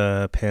from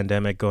the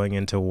pandemic going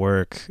into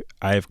work,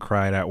 I've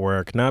cried at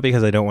work, not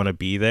because I don't want to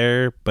be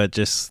there, but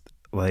just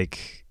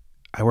like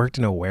I worked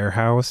in a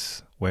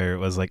warehouse where it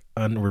was like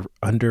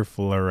under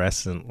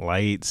fluorescent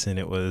lights and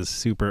it was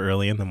super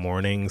early in the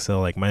morning, so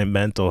like my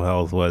mental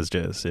health was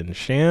just in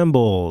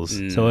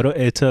shambles. So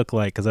it took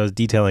like, because I was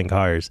detailing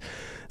cars,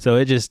 so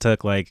it just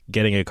took like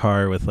getting a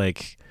car with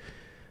like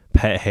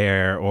pet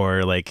hair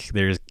or like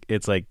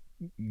it's like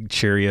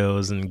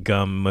Cheerios and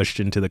gum mushed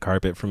into the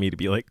carpet for me to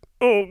be like,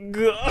 oh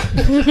god.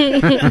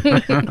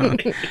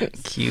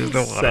 Cue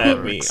the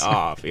Set me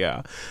off.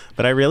 Yeah,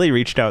 but I really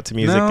reached out to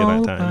music in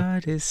that time.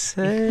 Nobody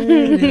said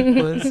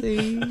it was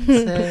easy.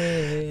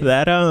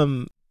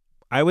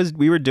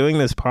 We were doing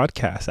this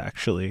podcast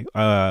actually.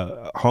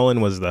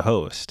 Holland was the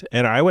host,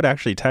 and I would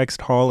actually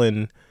text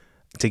Holland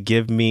to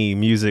give me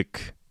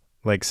music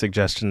like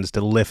suggestions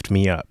to lift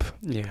me up.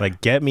 Yeah. Like,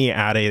 get me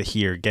out of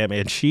here, get me.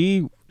 And she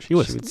was She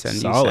would send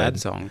solid. you sad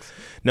songs.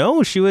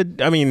 No, she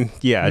would. I mean,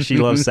 yeah, she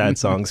loves sad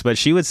songs, but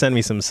she would send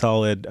me some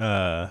solid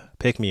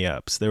pick me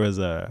ups. There was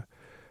a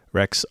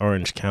Rex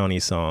Orange County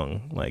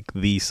song, like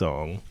the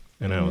song,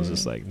 and I was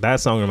just like,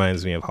 that song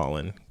reminds me of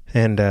Holland,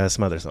 and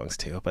some other songs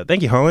too. But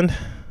thank you, Holland,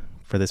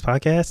 for this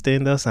podcast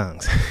and those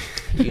songs.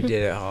 You did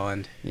it,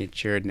 Holland. You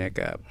cheered Nick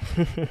up.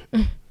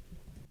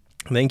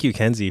 Thank you,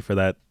 Kenzie, for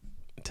that.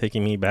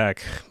 Taking me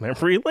back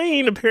memory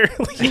lane,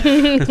 apparently.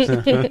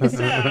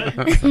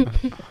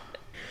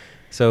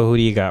 So who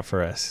do you got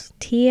for us?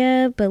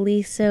 Tia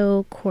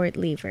Beliso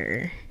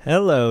Courtlever.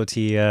 Hello,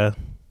 Tia.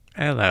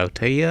 Hello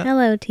to you.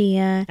 Hello,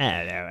 Tia.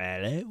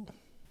 Hello.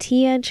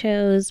 Tia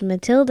chose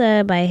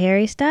Matilda by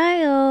Harry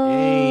Styles.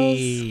 Hey,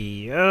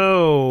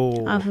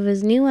 yo. Off of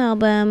his new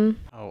album.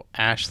 Oh,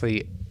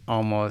 Ashley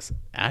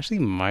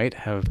might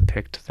have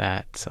picked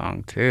that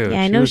song too.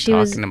 Yeah, I know she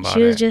was talking about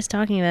was it. just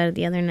talking about it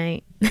the other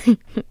night.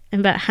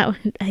 About how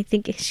I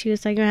think she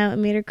was talking about how it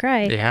made her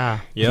cry.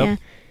 Yeah. Yep. Yeah.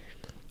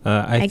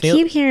 I feel,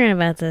 keep hearing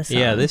about this song.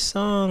 Yeah, this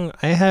song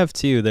I have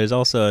too. There's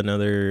also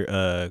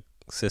another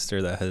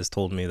sister that has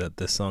told me that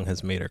this song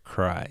has made her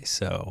cry.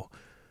 So,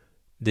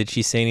 did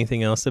she say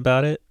anything else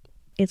about it?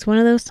 It's one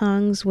of those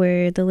songs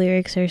where the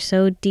lyrics are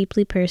so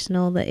deeply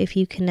personal that if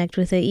you connect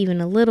with it even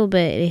a little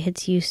bit, it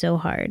hits you so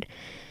hard.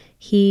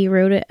 He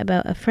wrote it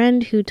about a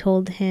friend who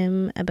told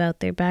him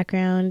about their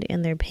background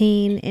and their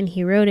pain, and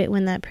he wrote it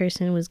when that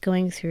person was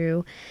going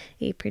through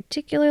a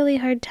particularly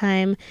hard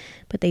time,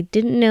 but they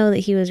didn't know that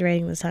he was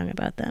writing the song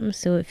about them,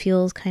 so it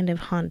feels kind of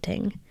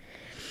haunting.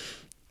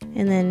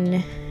 And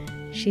then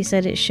she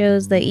said it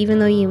shows that even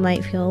though you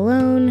might feel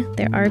alone,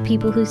 there are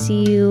people who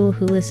see you,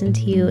 who listen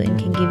to you, and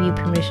can give you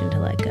permission to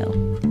let go.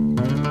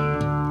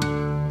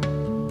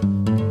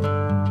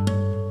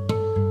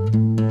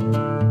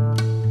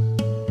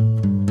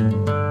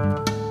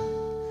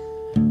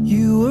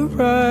 You were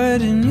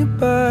riding your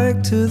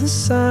bike to the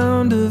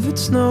sound of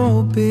It's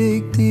No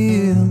Big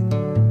Deal,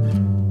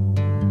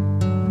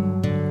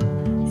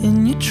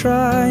 and you're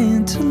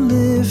trying to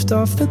lift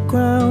off the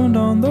ground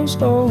on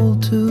those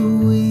old two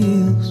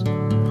wheels.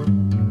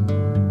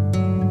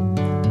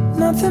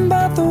 Nothing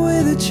about the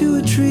way that you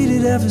were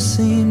treated ever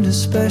seemed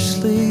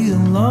especially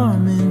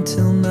alarming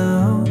till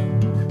now.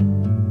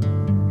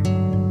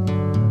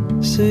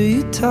 So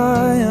you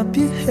tie up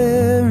your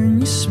hair and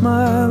you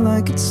smile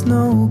like it's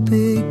no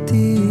big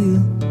deal.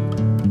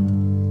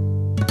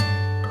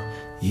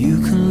 You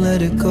can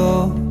let it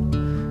go.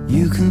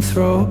 You can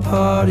throw a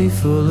party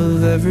full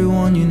of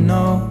everyone you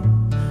know,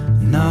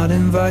 and not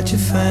invite your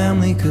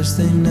family 'cause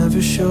they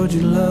never showed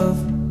you love.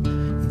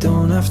 You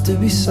don't have to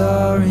be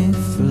sorry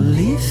for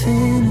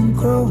leaving and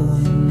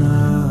growing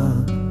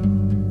up.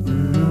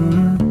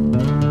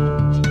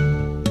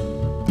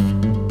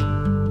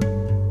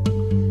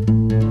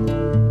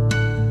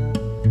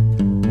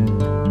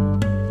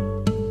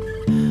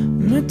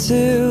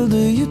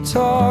 Matilda, you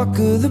talk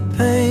of the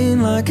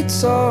pain like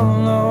it's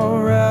all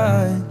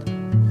alright,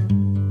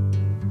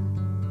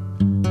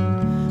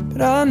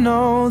 but I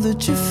know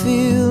that you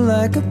feel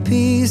like a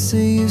piece of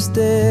you's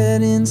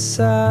dead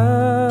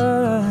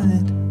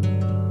inside.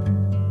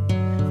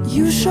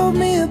 You showed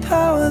me a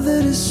power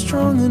that is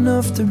strong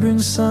enough to bring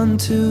sun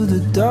to the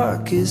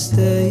darkest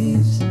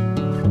days.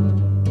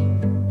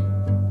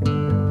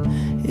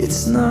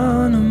 It's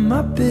none of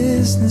my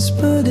business,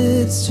 but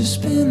it's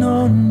just been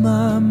on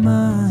my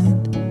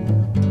mind.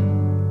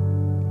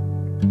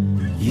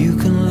 You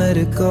can let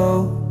it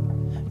go.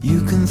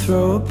 You can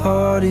throw a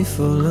party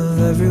full of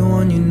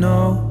everyone you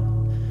know,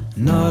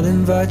 not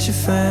invite your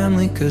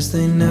family 'cause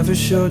they never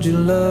showed you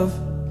love.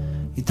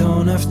 You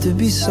don't have to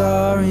be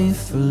sorry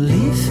for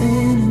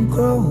leaving and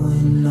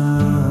growing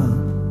up.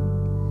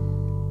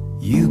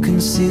 You can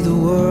see the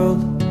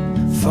world,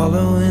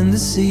 following the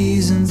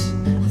seasons,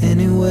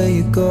 anywhere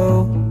you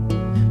go.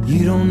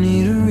 You don't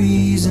need a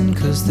reason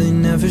 'cause they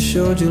never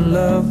showed you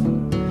love.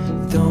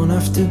 You don't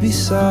have to be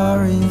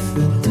sorry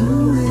for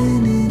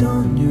doing it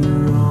on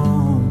your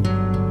own.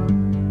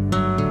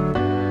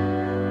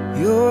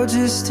 You're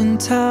just in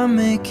time,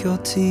 make your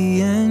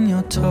tea and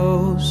your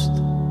toast.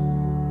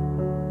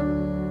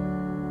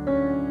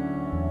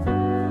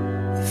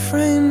 You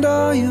framed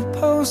all your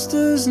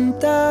posters and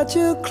dyed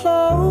your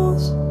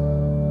clothes.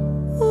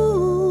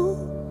 Ooh,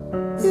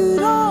 you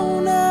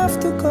don't have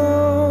to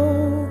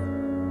go.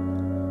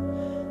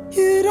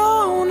 You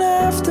don't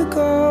have to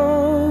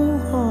go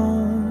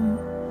home.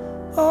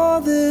 Oh,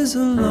 there's a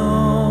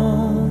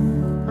long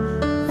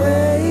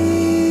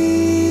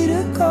way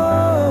to go.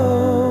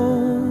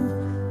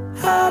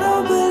 I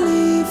don't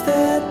believe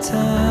that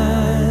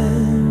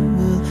time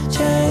will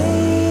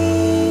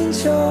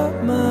change your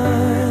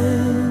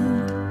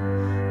mind.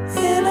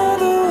 In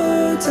other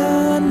words, I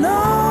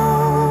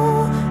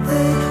know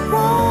they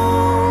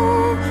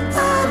won't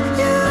let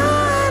you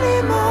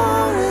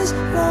anymore as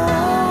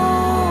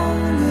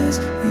long as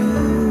you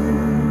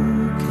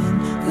can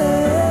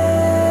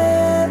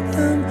let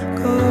them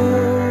go.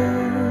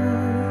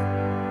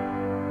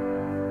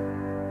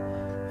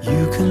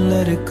 You can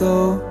let it go.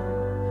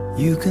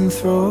 You can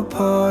throw a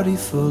party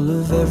full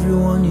of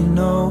everyone you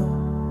know.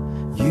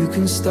 You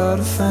can start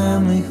a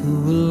family who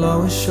will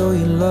always show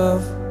you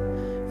love.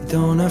 You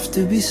don't have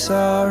to be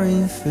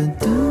sorry for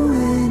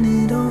doing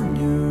it on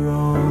your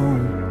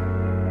own.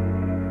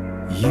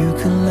 You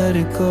can let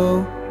it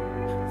go.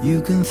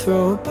 You can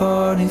throw a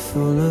party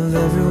full of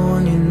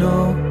everyone you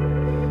know.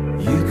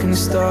 You can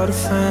start a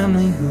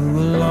family who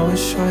will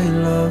always show you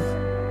love.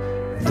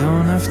 You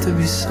don't have to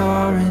be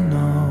sorry,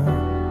 no.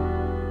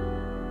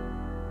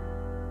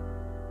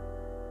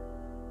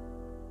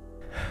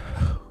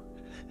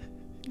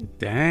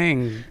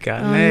 Dang,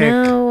 got Oh Nick.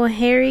 no,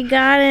 Harry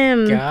got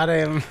him. Got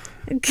him.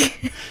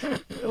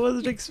 I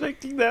wasn't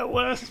expecting that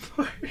last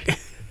part.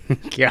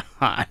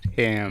 Got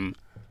him.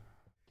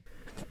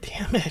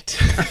 Damn it.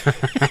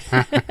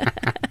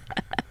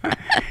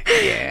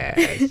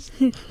 Yes.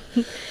 You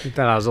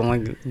thought I was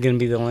only gonna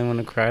be the only one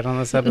who cried on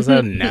this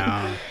episode?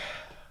 No.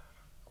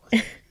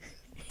 I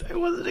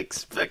wasn't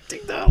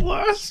expecting that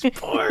last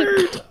part.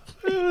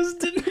 I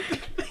didn't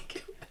think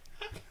it.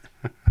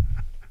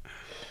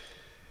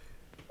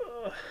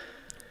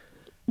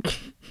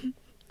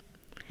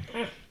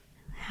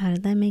 How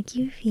did that make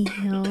you feel?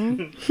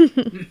 I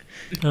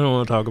don't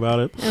want to talk about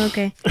it.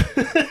 Okay.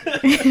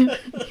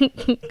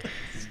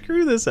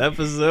 Screw this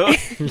episode.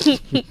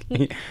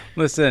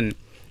 Listen,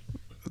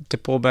 to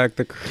pull back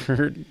the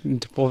curtain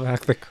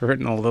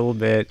a little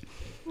bit,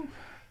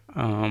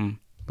 when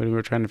we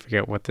were trying to figure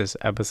out what this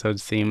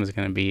episode's theme was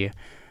going to be,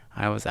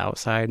 I was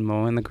outside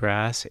mowing the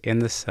grass in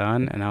the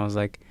sun, and I was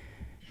like,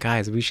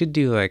 guys, we should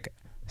do like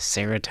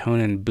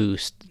serotonin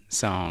boost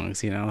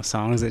songs,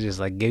 songs that just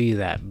like give you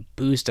that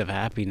boost of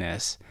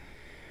happiness.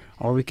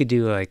 Or we could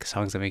do like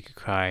songs that make you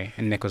cry.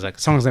 And Nick was like,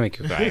 songs that make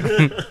you cry.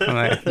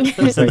 I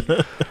was like,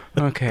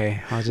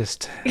 okay, I'll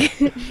just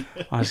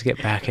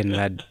get back into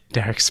that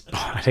dark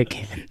spot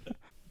again.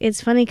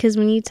 It's funny because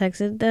when you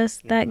texted us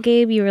that,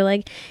 Gabe, you were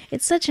like,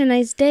 it's such a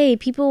nice day.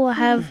 People will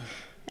have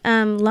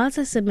lots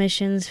of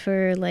submissions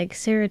for like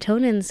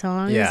serotonin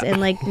songs. Yeah.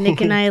 And like Nick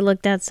and I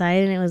looked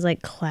outside and it was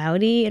like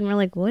cloudy. And we're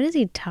like, what is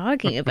he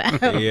talking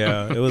about?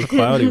 Yeah, it was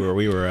cloudy where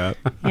we were at.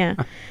 Yeah.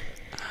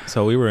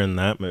 So we were in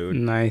that mood.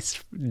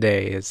 Nice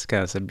day is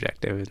kind of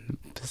subjective in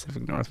the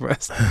Pacific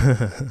Northwest.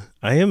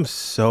 I am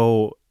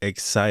so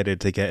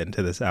excited to get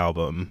into this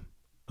album.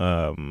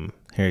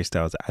 Harry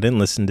Styles. I didn't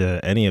listen to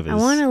any of his I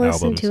want to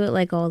listen albums. to it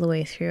like all the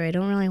way through. I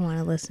don't really want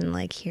to listen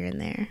like here and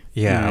there.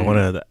 Yeah,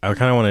 I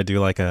kind of want to do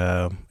like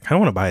I kind of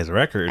want to buy his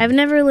record. I've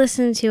never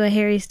listened to a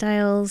Harry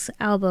Styles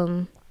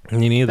album,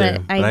 Me neither.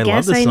 but But I love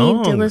guess the I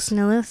songs. need to listen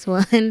to this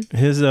one.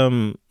 His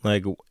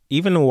like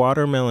even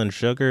Watermelon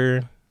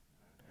Sugar,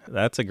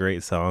 that's a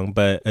great song.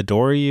 But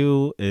Adore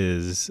You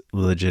is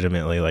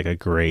legitimately like a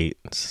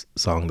great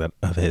song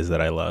of his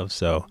that I love.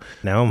 So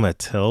now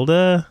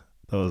Matilda,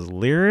 those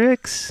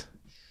lyrics,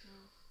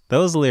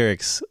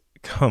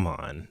 come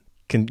on.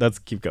 Let's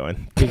keep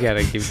going. We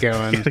gotta keep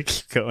going. Gotta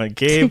keep going.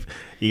 Gabe,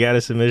 you got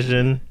a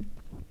submission?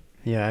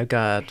 Yeah, I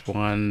got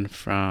one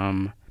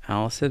from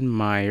Allison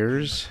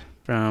Myers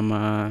from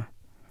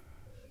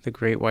the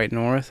Great White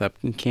North up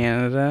in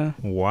Canada.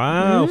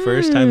 Wow,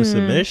 first time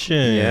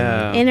submission.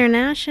 Yeah.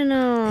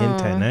 International.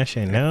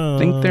 International. I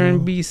think they're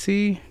in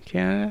BC,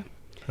 Canada.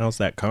 How's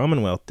that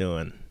Commonwealth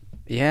doing?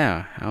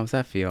 Yeah, how's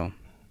that feel?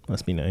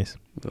 Must be nice.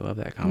 We love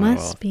that Commonwealth.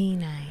 Must be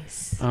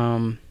nice.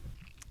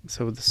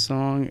 So the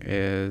song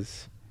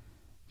is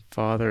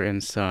Father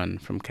and Son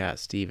from Cat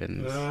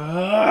Stevens.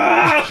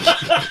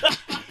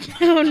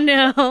 Oh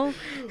no.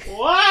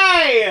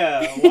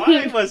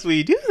 Why must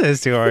we do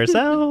this to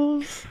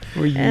ourselves?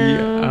 We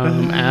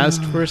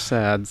asked for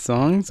sad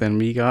songs, and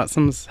we got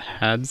some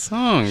sad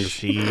songs.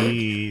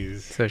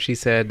 Jeez. So she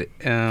said,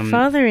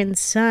 Father and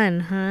son,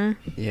 huh?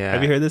 yeah.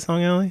 Have you heard this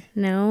song, Ellie?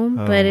 No,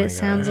 but my it God.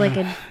 sounds like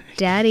a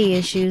daddy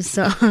issues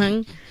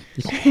song.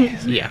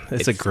 Yeah.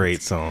 It's a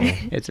great song.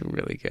 It's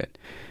really good.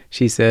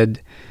 She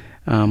said,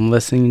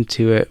 listening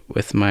to it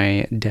with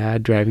my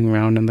dad driving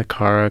around in the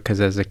car, because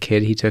as a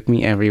kid he took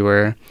me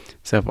everywhere,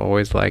 so I've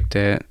always liked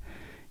it.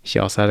 She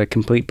also had a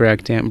complete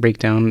breakdown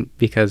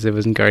because it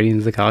was in Guardians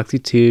of the Galaxy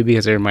 2,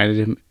 because it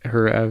reminded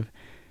her of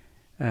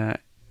her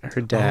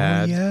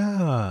dad. Oh,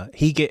 yeah.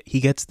 He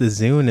gets the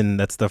Zune, and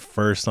that's the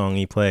first song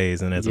he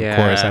plays, and it's of Yeah,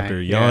 course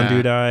after Yondu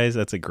yeah. dies.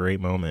 That's a great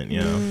moment,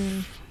 yeah.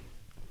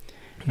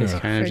 It's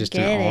kind of just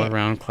an Forget it.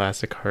 all-around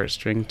classic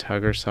heartstring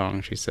tugger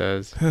song, she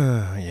says.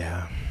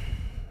 Yeah.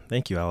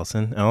 Thank you,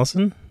 Allison.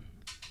 Allison,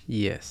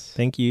 Yes.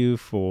 thank you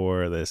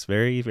for this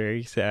very,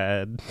 very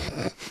sad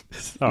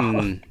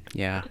song.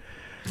 Yeah.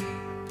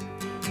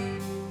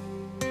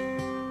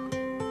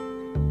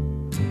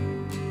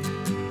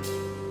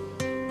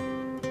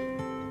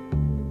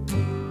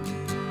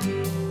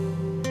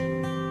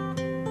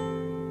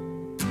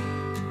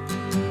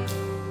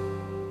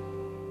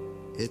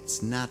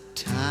 It's not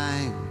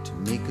time to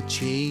make a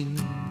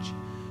change.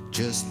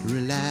 Just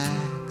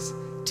relax,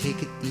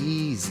 take it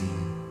easy.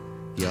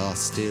 You're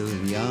still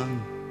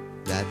young,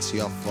 that's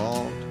your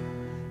fault.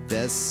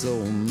 There's so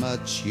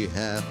much you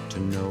have to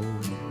know.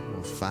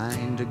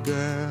 Find a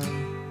girl,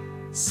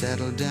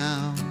 settle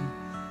down.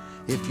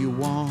 If you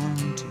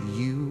want,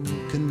 you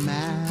can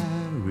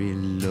marry.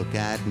 Look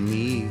at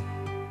me,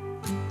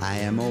 I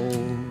am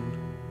old,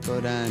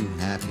 but I'm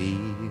happy.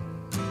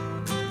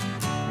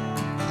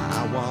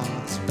 I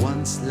was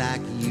once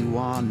like you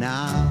are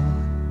now,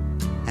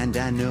 and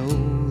I know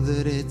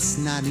that it's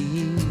not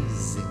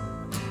easy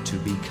to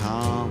be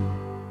calm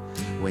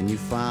when you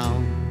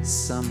found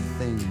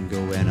something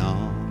going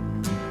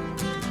on.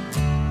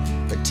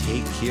 But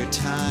take your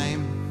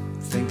time,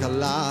 think a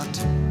lot.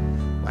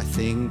 Why,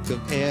 think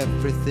of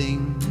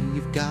everything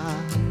you've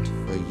got,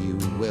 for you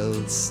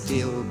will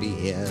still be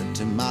here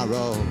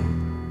tomorrow,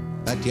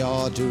 but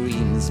your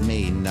dreams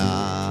may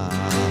not.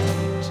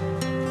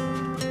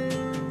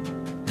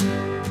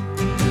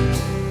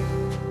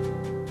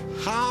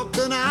 How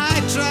can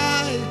I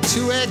try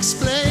to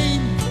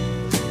explain?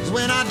 'Cause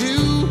when I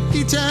do,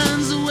 he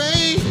turns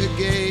away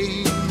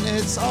again.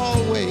 It's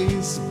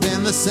always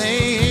been the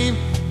same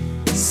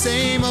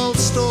old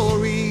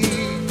story.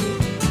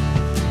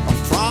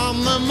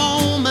 From the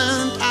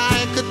moment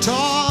I could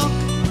talk,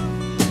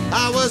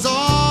 I was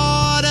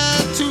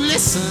ordered to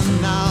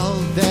listen. Now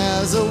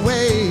there's a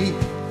way,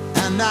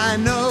 and I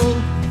know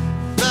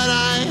that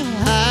I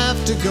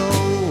have to go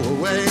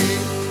away.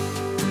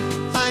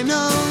 I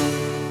know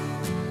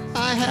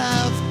I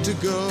have to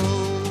go.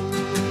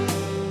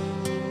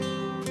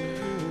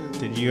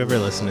 you ever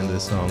listened to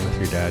this song with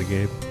your dad,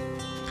 Gabe?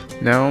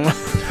 No.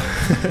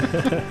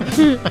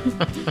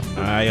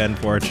 I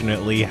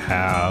unfortunately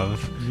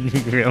have.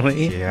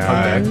 Really? Yeah.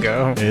 How'd that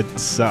go? It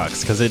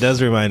sucks because it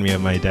does remind me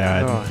of my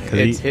dad. Oh, 'Cause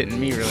it's hitting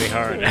me really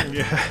hard.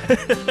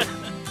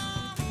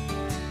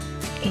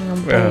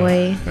 Oh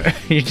boy.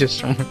 You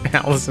just,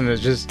 Allison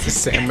is just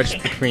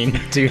sandwiched between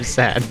two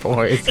sad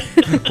boys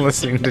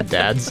listening to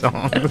dad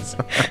songs.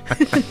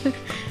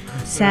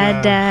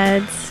 Sad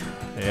dads.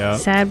 Yeah.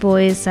 Sad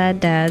boys, sad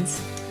dads.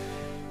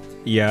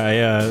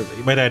 Yeah,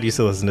 my dad used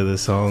to listen to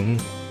this song,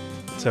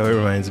 so it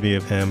reminds me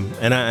of him.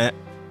 And I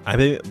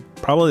think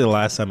probably the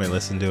last time I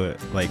listened to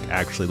it, like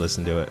actually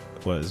listened to it,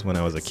 was when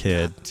I was a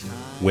kid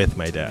with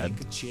my dad.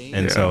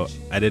 And so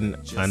I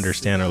didn't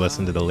understand or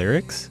listen to the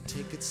lyrics.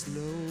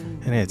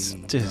 And it's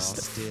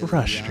just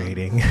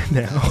frustrating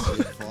now.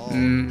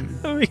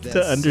 Having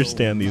to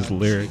understand these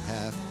lyrics.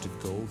 Have to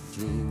go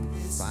through,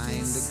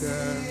 find a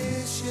girl,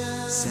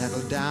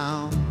 settle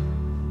down.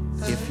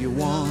 If you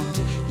want,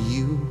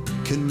 you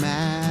can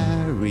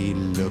marry.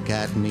 Look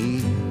at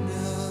me,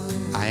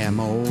 I am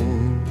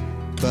old,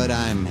 but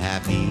I'm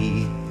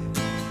happy.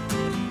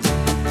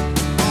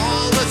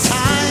 All the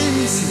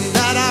times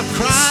that I've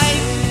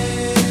cried,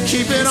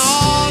 keeping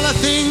all the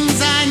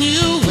things I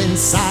knew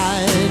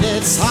inside.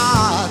 It's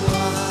hard,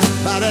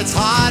 but it's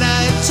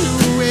harder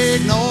to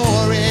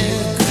ignore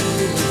it.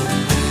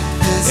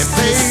 If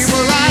they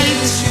were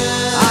right,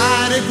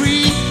 I'd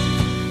agree,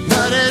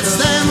 but it's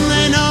them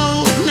they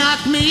know,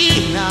 not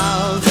me.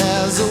 Now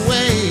there's a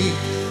way,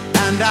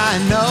 and I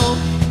know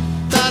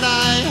that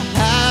I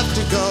have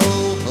to go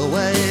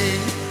away.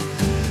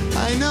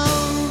 I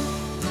know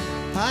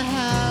I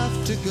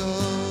have to go.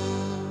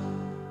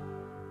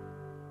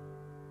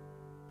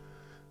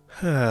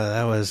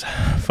 That was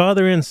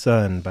Father and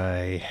Son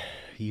by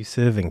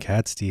Yusuf and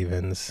Cat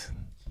Stevens.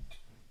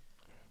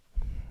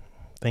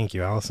 Thank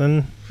you,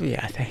 Allison.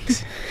 Yeah,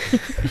 thanks.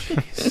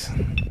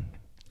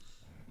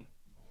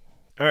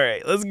 All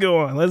right, let's go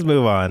on. Let's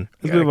move on.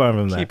 Let's move on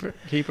from that.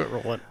 Keep it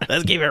rolling.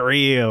 Let's keep it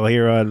real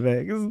here on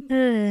Vex.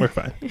 We're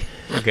fine.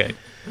 We're good.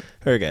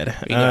 We're good. We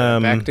got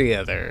it back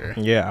together.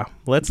 Yeah.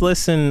 Let's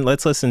listen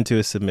to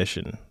a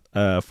submission.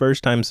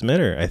 First time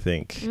submitter, I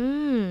think.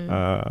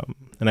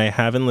 And I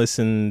haven't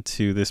listened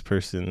to this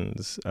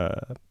person's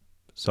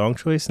song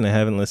choice, and I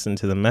haven't listened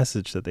to the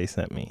message that they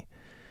sent me.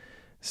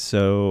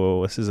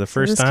 So this is the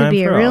first time. This could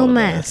be for a real all of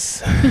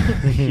mess.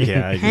 us.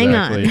 Yeah,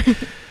 exactly. Hang on.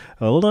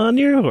 Hold on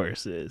to your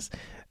horses.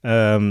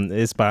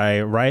 It's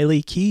by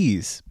Riley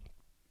Keys.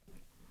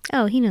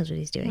 Oh, he knows what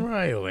he's doing.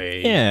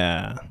 Riley.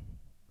 Yeah.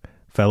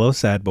 Fellow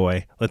sad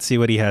boy. Let's see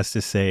what he has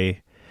to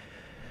say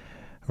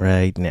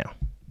right now.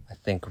 I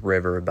think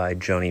River by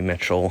Joni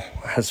Mitchell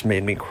has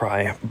made me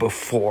cry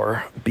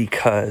before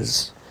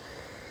because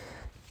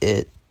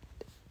it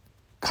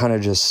kind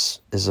of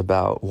just is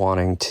about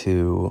wanting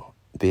to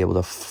be able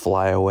to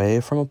fly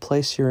away from a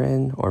place you're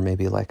in, or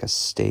maybe like a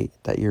state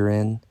that you're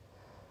in.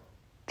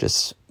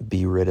 Just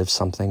be rid of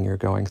something you're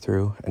going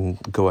through and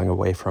going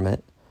away from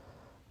it.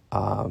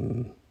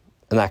 And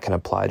that can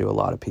apply to a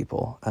lot of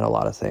people and a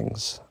lot of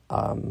things.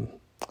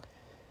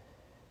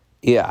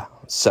 Yeah,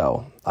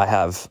 so I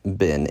have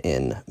been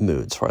in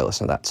moods where I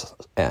listen to that,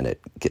 and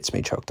it gets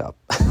me choked up.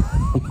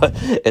 But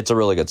it's a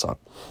really good song.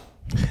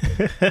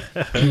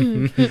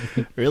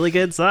 Really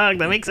good song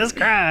that makes us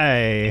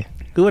cry.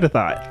 Who would have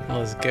thought?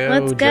 Let's go,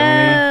 Let's Joni.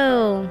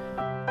 go.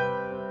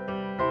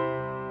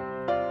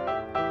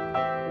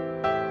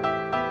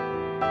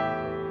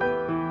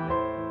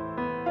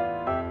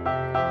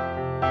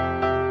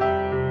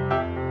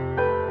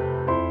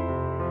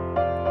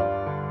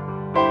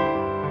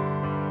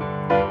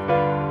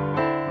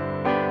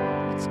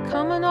 It's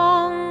coming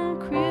on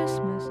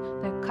Christmas.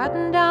 They're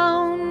cutting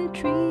down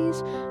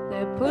trees.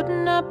 They're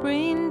putting up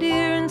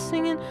reindeer and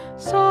singing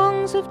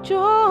songs of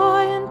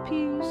joy and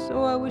peace.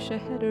 Oh, I wish I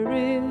had a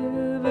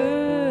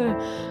river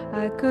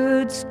I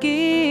could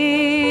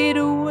skate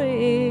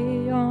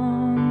away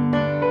on.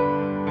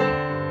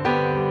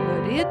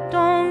 But it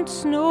don't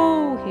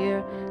snow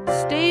here. It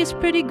stays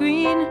pretty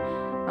green.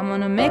 I'm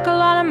gonna make a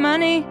lot of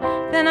money,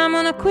 then I'm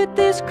gonna quit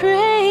this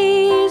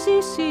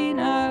crazy scene.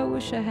 I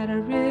wish I had a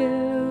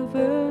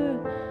river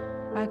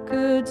I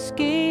could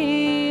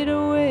skate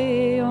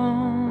away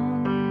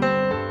on. I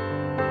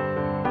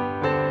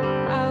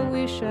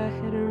wish I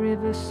had a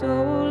river so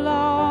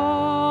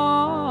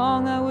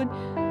long I would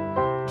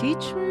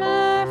teach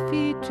my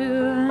feet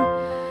to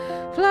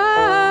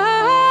fly.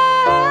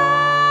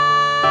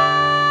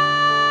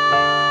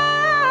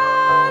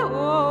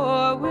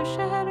 Oh, I wish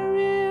I had a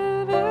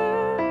river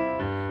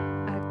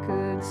I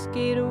could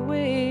skate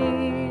away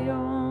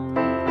on.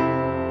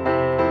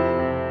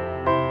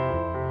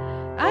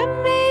 I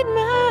made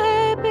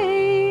my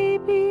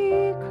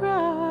baby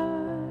cry.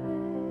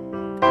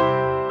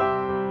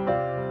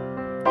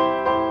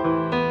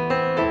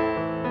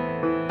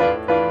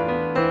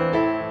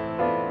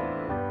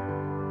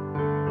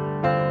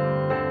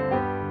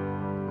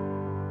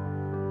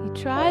 He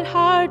tried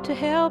hard tried to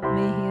help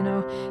me, you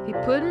know. He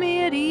put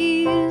me at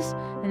ease,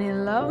 and he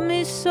loved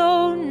me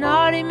so.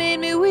 Not he made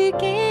me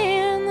weak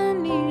in the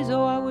knees.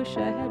 Oh, I wish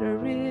I had a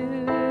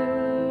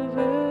river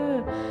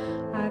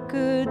I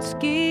could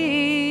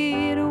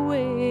skate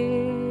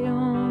away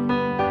on.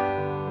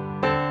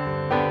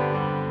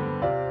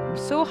 I'm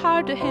so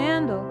hard to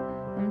handle.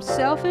 I'm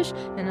selfish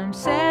and I'm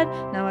sad.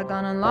 Now I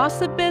gone and lost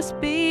the best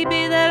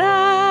baby that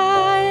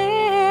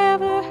I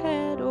ever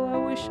had. Oh, I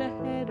wish I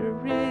had a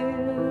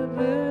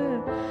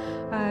river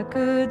I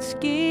could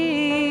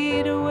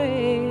skate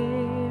away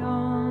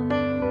on.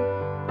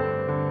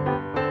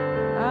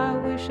 I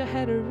wish I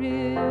had a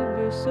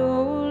river so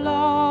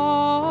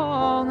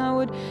long I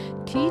would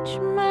teach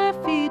my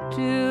feet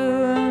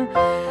to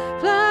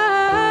fly.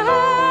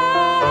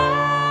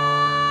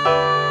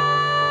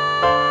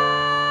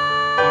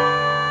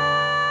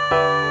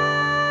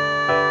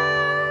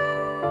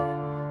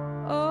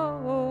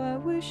 Oh, I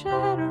wish I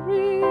had a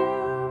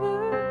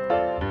river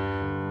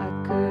I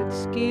could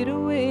skate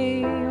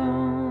away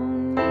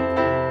on.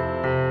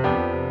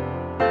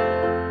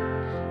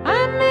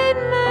 I made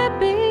my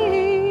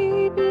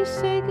baby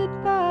say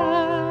goodbye.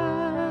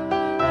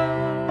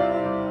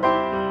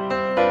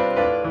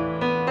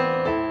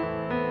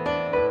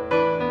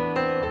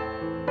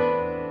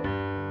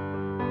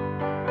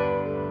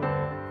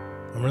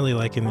 I'm really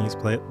liking this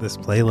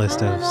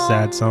playlist of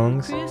sad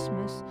songs.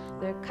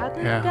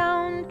 Yeah.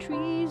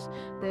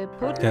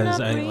 Because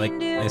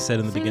I said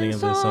in the beginning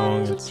of this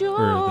song, or this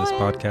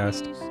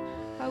podcast,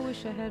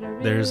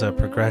 there's a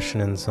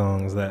progression in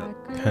songs that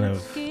kind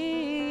of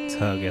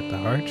tug at the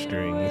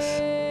heartstrings.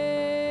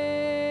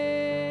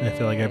 And I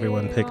feel like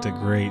everyone picked a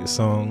great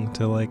song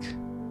to like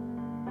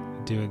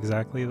do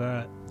exactly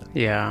that.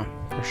 Yeah,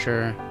 for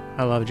sure.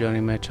 I love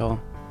Joni Mitchell.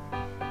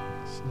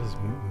 This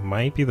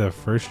might be the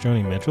first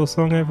Joni Mitchell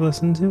song I've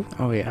listened to.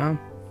 Oh, yeah?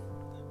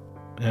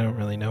 I don't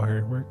really know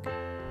her work.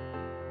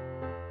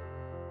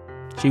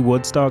 She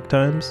Woodstock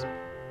times.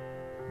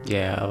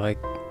 Yeah, like,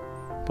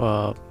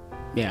 well,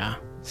 yeah,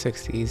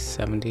 60s,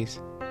 70s.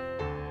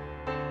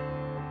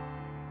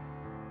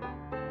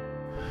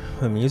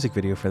 The music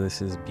video for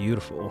this is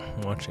beautiful.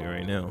 I'm watching it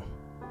right now.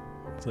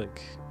 It's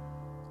like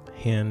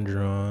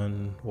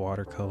hand-drawn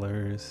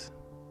watercolors.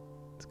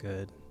 It's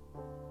good.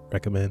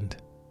 Recommend.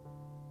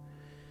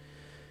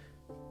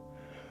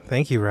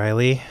 Thank you,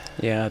 Riley.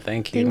 Yeah,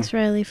 thank you. Thanks,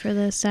 Riley, for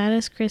the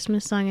saddest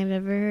Christmas song I've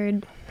ever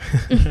heard.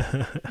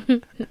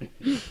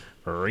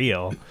 For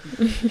real.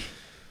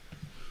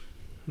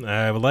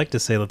 I would like to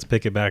say let's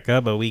pick it back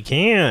up, but we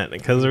can't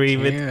because we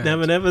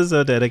have an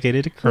episode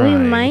dedicated to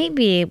crying. We might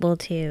be able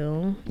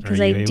to, because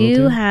Are I you able do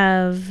to?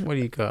 have. What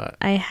do you got?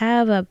 I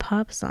have a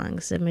pop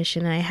song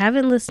submission. I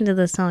haven't listened to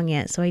the song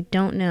yet, so I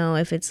don't know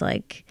if it's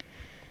like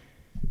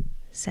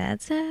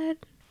sad.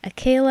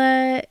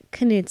 Akela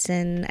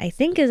Knudsen, I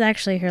think, is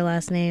actually her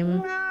last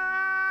name.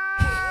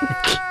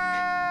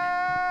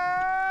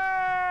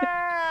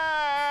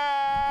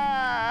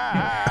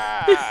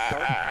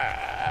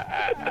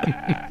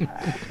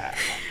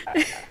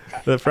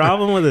 The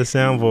problem with the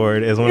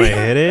soundboard is when I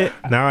hit it,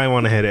 now I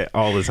want to hit it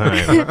all the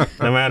time.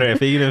 No matter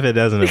even if it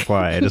doesn't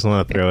apply, I just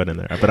want to throw it in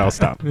there. But I'll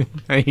stop.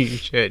 You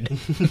should.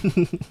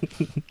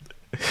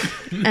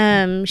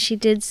 She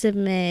did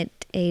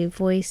submit a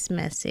voice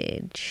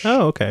message.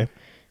 Oh, okay.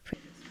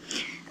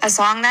 A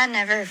song that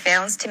never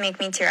fails to make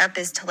me tear up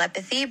is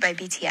Telepathy by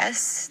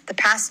BTS. The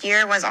past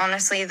year was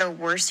honestly the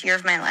worst year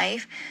of my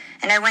life,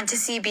 and I went to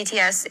see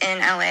BTS in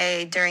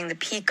LA during the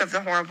peak of the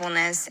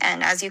horribleness,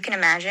 and as you can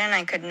imagine,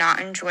 I could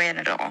not enjoy it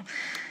at all.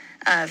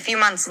 A few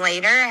months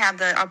later, I had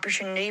the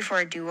opportunity for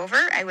a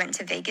do-over. I went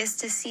to Vegas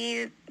to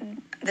see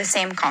the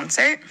same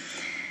concert.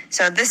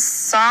 So this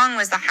song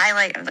was the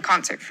highlight of the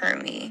concert for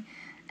me.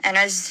 And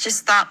I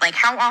just thought, like,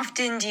 how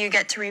often do you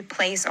get to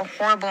replace a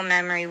horrible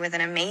memory with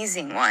an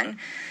amazing one?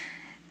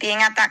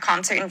 Being at that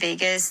concert in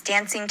Vegas,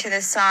 dancing to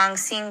this song,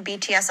 seeing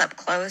BTS up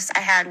close, I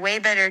had way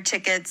better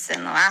tickets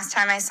than the last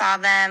time I saw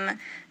them,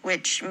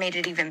 which made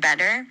it even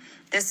better.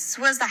 This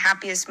was the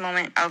happiest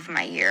moment of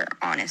my year,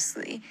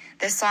 honestly.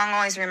 This song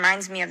always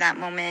reminds me of that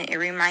moment. It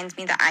reminds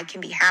me that I can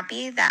be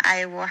happy, that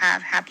I will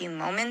have happy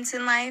moments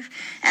in life,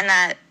 and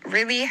that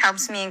really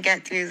helps me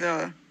get through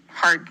the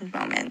hard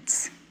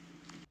moments.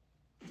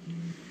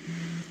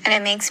 And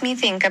it makes me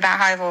think about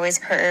how I've always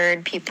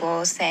heard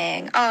people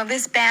saying, oh,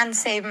 this band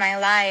saved my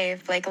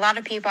life. Like, a lot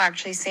of people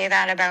actually say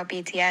that about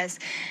BTS.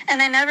 And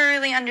I never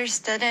really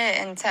understood it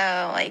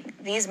until,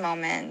 like, these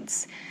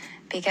moments.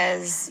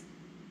 Because,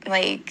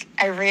 like,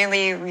 I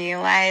really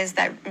realized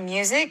that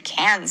music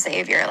can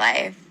save your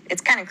life.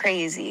 It's kind of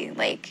crazy,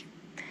 like,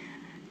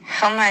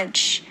 how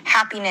much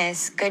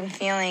happiness, good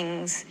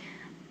feelings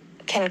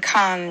can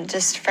come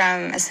just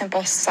from a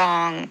simple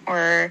song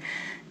or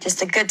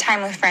just a good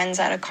time with friends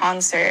at a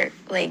concert.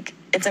 Like,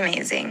 it's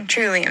amazing.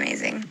 Truly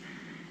amazing.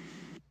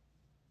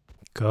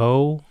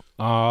 Go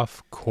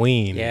off,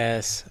 Queen.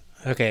 Yes.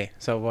 Okay,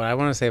 so what I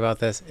want to say about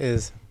this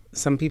is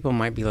some people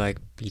might be like,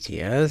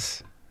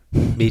 BTS?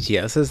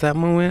 BTS is that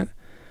moment?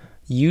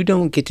 you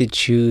don't get to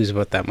choose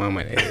what that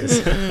moment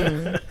is.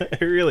 I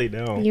really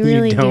don't. You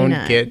really don't do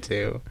not. get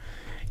to.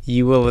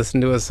 You will listen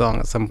to a song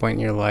at some point in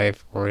your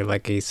life, or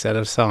like a set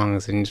of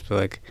songs, and just be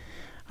like,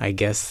 I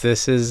guess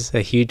this is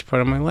a huge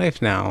part of my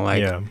life now.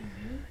 Like, Yeah.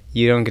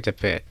 you don't get to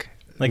pick.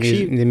 Like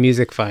the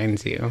music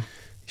finds you.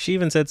 She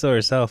even said so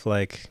herself,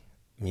 like,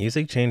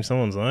 music changed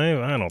someone's life?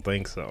 I don't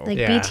think so. Like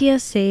Yeah.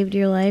 BTS saved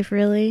your life,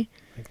 really?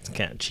 It's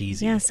kind of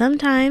cheesy. Yeah,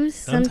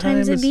 sometimes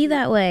it be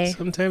that way.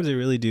 Sometimes it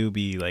really do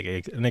be like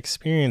an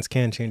experience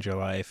can change your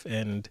life,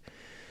 and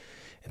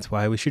it's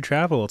why we should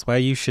travel. It's why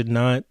you should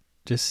not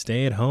just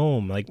stay at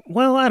home. Like,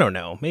 well, I don't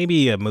know.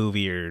 Maybe a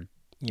movie or,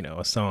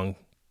 a song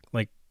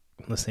like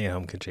Let's Stay at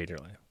Home could change your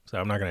life. So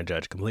I'm not going to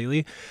judge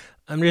completely.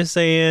 I'm just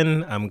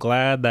saying I'm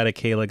glad that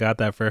Akela got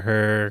that for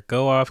her.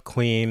 Go off,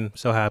 Queen.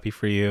 So happy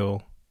for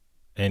you.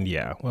 And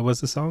yeah, what was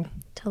the song?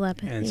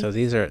 Telepathy. And so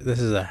this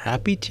is a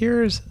Happy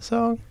Tears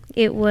song?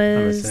 It I'm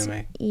was,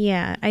 assuming.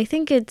 yeah, I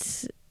think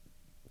it's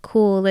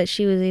cool that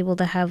she was able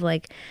to have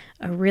like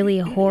a really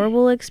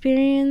horrible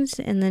experience,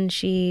 and then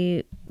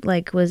she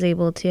like was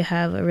able to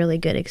have a really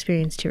good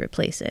experience to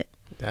replace it.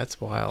 That's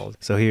wild.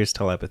 So here's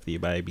Telepathy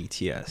by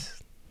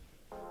BTS.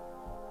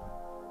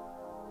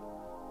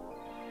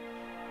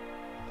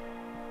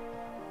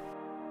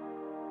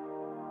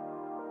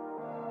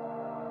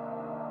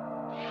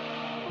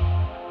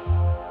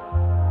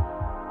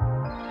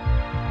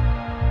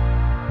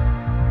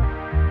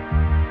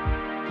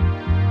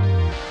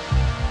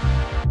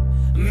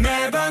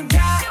 매번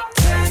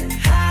같은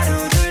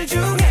하루들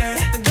중에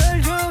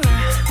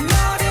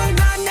너를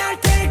만날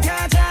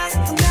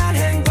때가장 난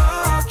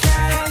행복해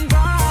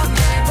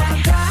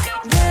매번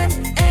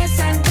다른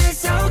일상들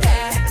속에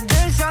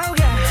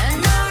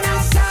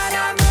너란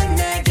사람은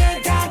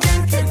내게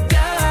가장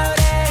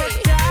특별해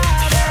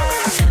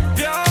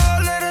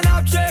별일은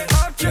없지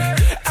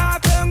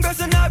아픈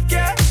것은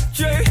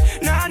없겠지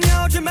난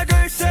요즘에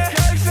글쎄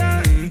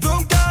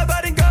붕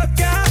떠버린 것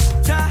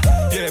같아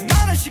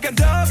많은 시간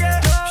덕에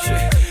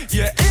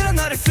이런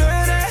나를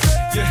쓰네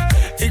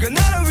이건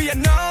나를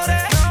위한 노래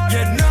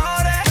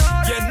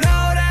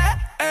노래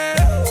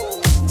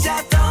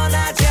자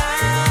떠나자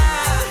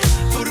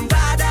푸른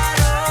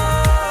바다로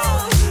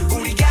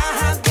우리가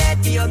함께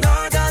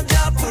뛰어놀던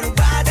저 푸른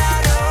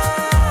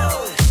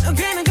바다로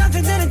괜한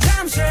걱정들은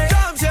잠시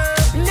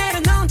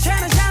내려놓은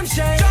채는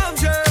잠시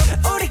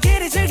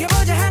우리끼리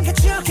즐겨보자 함께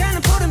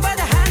추억하는 푸른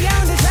바다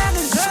한가운데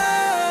작은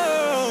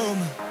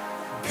섬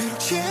비록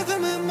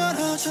지금은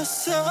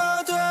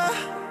멀어졌어도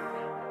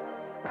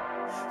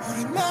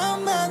우리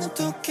마음만은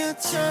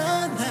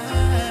똑같잖아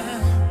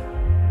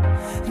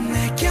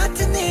내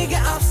곁에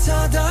네가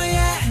없어도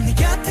네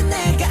곁에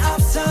내가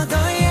없어도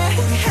우리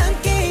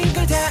함께인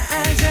걸 다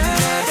알잖아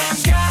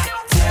매번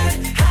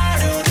같은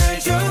하루들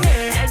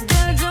중에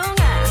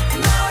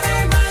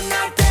너를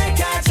만날 때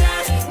가장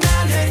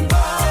난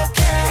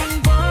행복해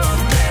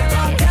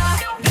매번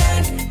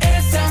다른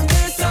일상들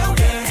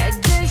속에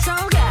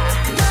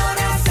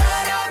너란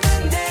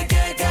사람은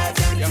내게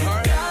가장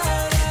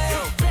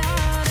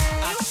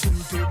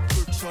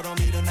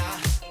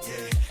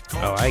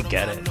Oh, I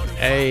get it.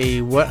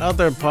 Hey, what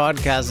other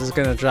podcast is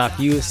gonna drop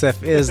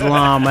Yusuf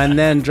Islam and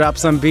then drop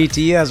some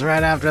BTS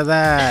right after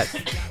that?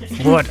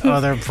 What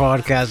other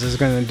podcast is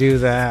gonna do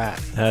that?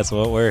 That's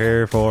what we're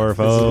here for,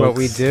 folks. This is what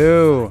we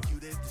do.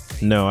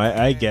 No,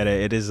 I get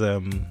it. It is,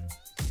 oh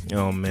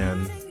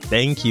man.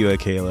 Thank you,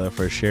 Akela,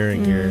 for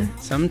sharing your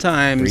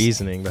Sometimes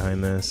reasoning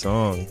behind this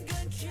song.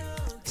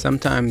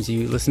 Sometimes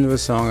you listen to a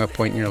song at a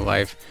point in your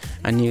life,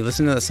 and you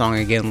listen to the song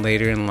again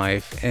later in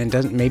life, and it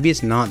doesn't. Maybe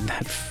it's not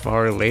that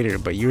far later,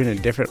 but you're in a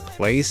different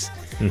place,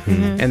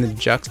 and the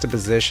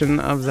juxtaposition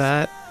of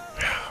that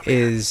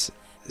is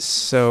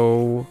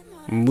so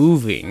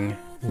moving.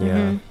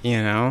 Yeah. You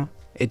know,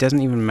 it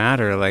doesn't even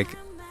matter. Like,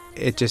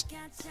 it just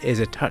is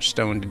a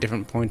touchstone to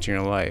different points in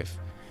your life,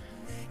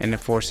 and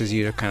it forces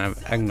you to kind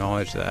of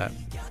acknowledge that.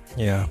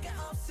 Yeah.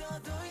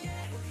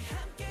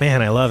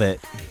 Man, I love it.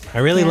 I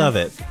really love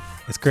it.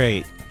 It's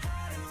great.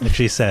 Like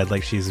she said,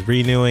 like she's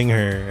renewing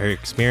her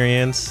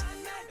experience,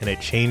 and it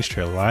changed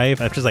her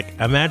life. I'm just like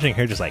imagining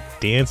her just like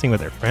dancing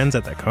with her friends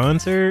at the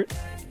concert.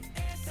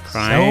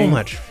 Crying. So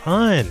much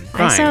fun.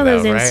 Crying, I saw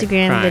those though, right?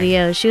 Instagram Crying.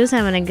 videos. She was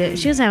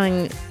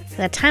having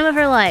the time of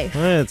her life.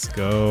 Let's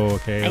go,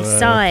 Kayla. I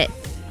saw it.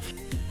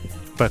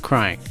 But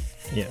crying.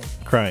 Yeah,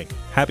 crying.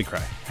 Happy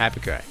cry. Happy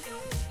cry.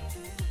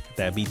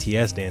 That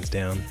BTS dance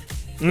down.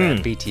 That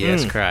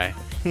BTS cry.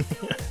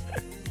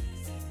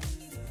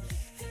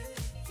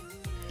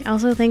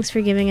 Also, thanks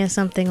for giving us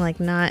something like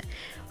not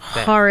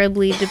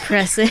horribly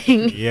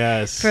depressing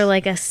Yes. for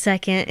like a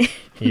second.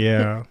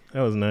 Yeah,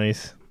 that was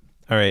nice.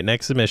 All right,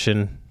 next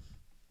submission.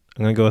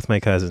 I'm going to go with my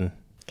cousin,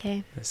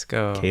 Okay. Let's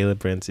go.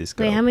 Caleb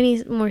Francisco. Wait, how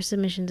many more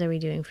submissions are we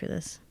doing for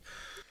this?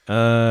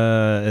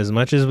 As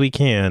much as we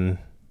can.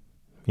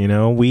 You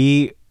know,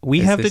 we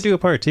have to this- do a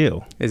part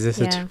 2. Is this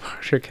a Yeah.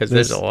 two-parter? Because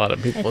This- there's a lot of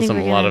I people, think some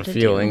we're a gonna lot have of to do-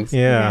 feelings. we're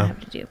gonna Yeah. have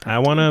to do a part I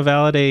want to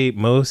validate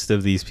most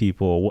of these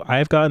people.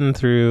 I've gotten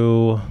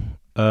through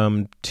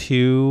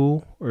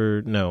 2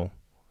 or no.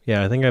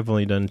 Yeah, I think I've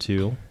only done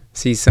 2.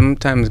 See,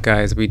 sometimes,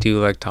 guys, we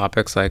do like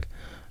topics like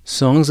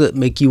songs that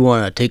make you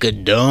want to take a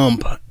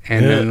dump.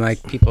 And then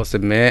like people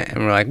submit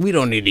and we're like, we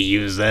don't need to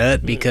use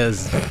that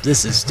because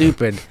this is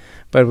stupid.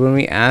 But when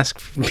we ask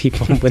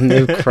people when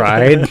they've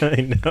cried, I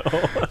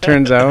know.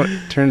 turns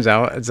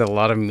out it's a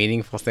lot of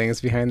meaningful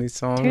things behind these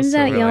songs. Turns So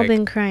out we're y'all like-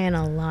 been crying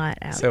a lot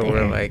out So there.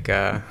 we're like,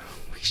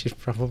 we should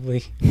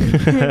probably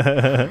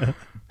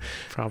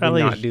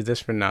Probably not sh- do this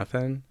for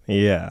nothing.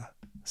 Yeah.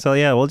 So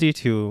yeah, we'll do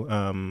two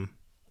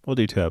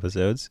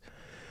episodes.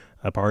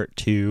 Part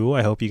 2.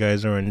 I hope you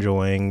guys are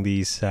enjoying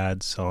these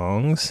sad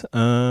songs.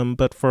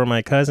 But for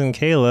my cousin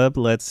Caleb,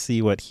 let's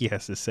see what he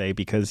has to say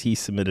because he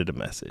submitted a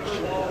message.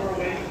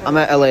 I'm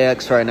at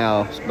LAX right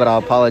now, but I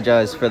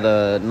apologize for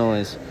the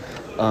noise.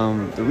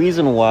 The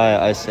reason why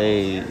I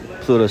say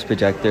Pluto's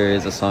Projector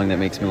is a song that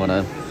makes me want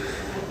to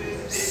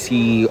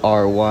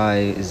CRY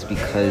is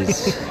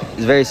because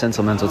it's very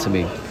sentimental to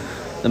me.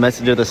 The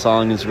message of the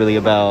song is really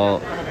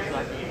about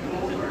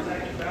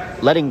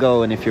letting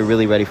go and if you're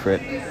really ready for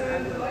it.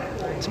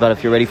 It's about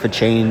if you're ready for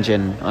change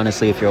and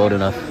honestly if you're old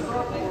enough.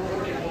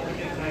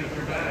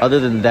 Other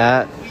than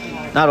that,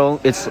 not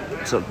only it's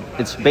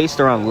based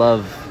around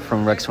love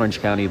from Rex Orange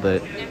County,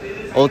 but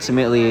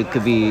ultimately it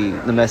could be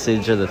the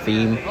message or the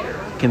theme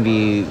can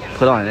be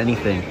put on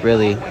anything,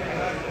 really.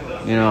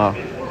 You know,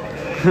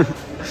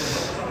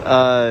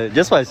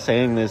 just by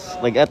saying this,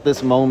 like at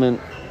this moment,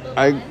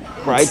 I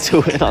cried to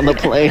it on the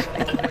plane.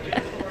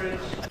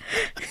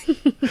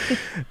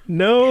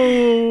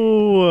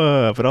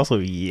 No, but also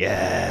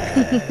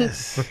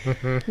yes.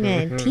 I'm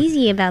gonna tease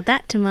you about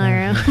that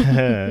tomorrow.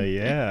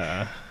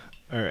 Yeah.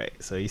 All right.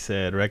 So he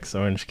said Rex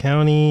Orange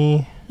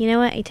County. You know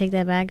what? I take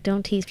that back.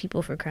 Don't tease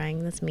people for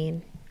crying. That's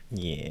mean.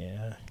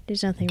 Yeah.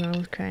 There's nothing wrong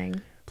with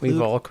crying. We've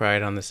all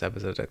cried on this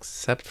episode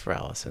except for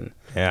Allison.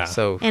 Yeah.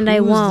 So And who's I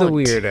won't. the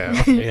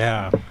weirdo?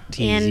 Yeah.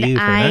 Tease And you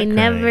for I not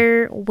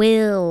never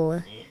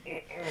will.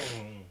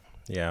 crying.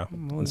 Yeah.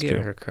 We'll that's get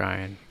true. her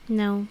crying.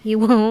 No, you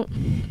won't.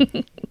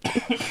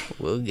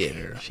 We'll get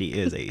her. She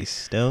is a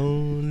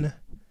stone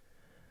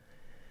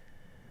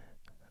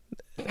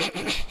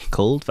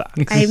cold fox.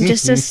 I'm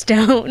just a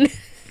stone.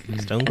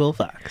 Stone cold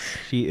fox.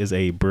 She is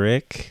a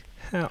brick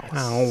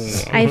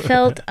house. I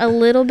felt a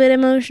little bit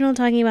emotional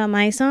talking about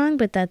my song,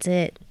 but that's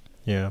it.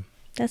 Yeah.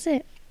 That's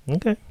it.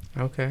 Okay.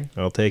 Okay.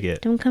 I'll take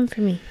it. Don't come for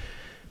me.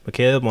 But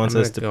Caleb wants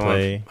I'm us to gonna go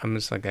play. on- I'm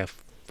just like a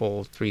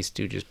full Three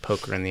Stooges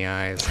poker in the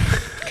eyes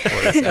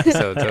before this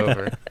episode's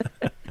over.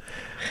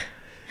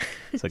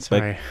 It's like,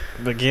 Sorry.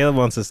 but Caleb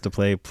wants us to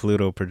play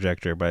Pluto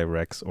Projector by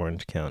Rex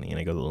Orange County, and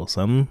it goes a little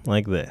something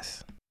like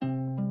this.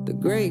 The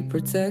great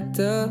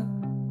protector,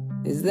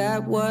 is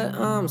that what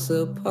I'm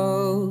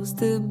supposed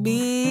to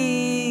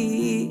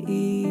be?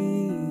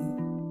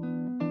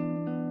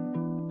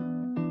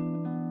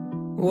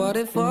 What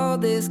if all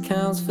this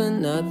counts for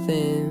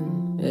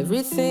nothing?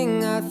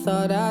 Everything I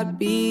thought I'd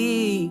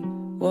be.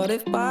 What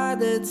if by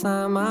the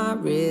time I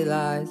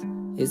realize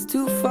it's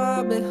too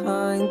far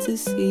behind to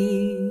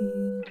see?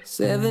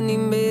 70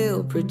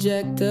 mil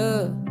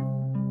projector,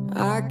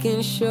 I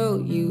can show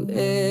you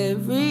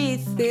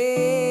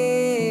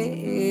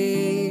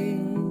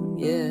everything,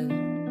 yeah.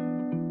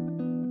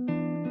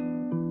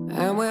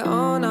 And we're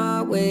on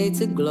our way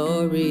to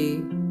glory,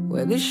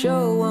 where the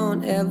show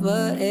won't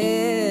ever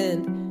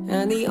end,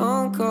 and the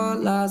encore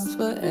lasts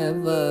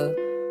forever,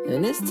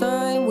 and it's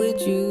time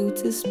with you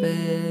to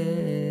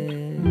spend.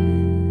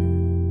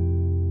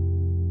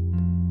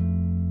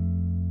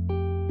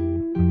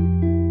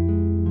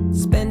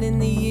 Spending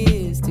the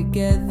years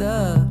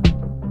together,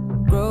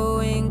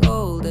 growing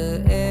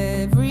older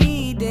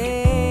every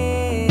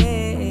day.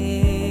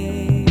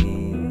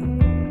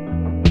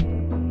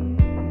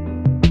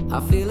 I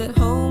feel at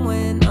home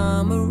when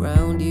I'm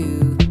around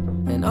you,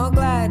 and I'll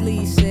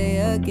gladly say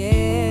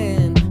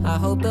again, I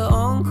hope the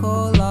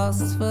encore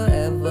lasts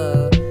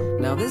forever.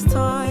 Now there's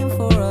time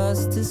for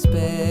us to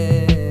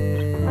spend,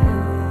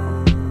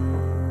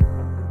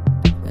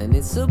 and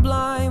it's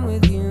sublime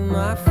with you,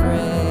 my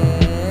friend.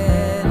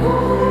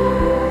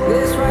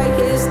 This right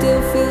here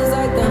still feels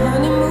like the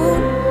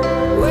honeymoon.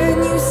 When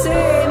you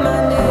say my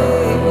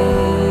name,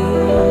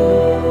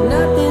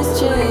 nothing's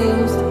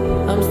changed.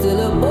 I'm still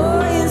a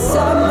boy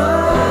inside my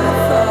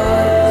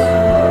thoughts.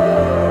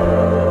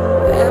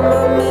 Am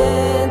I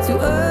meant to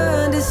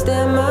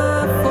understand my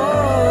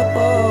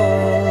faults?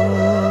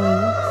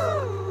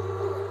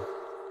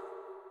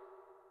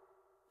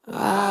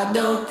 I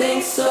don't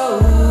think so.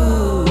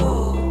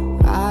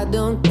 I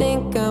don't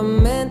think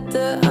I'm meant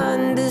to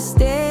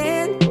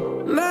understand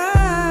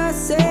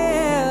myself.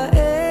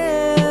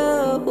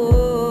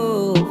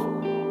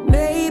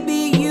 Maybe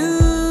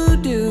you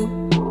do,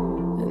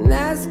 and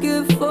that's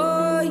good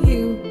for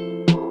you.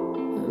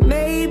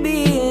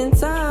 Maybe in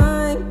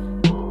time,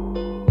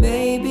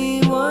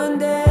 maybe one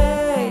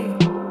day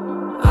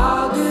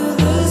I'll do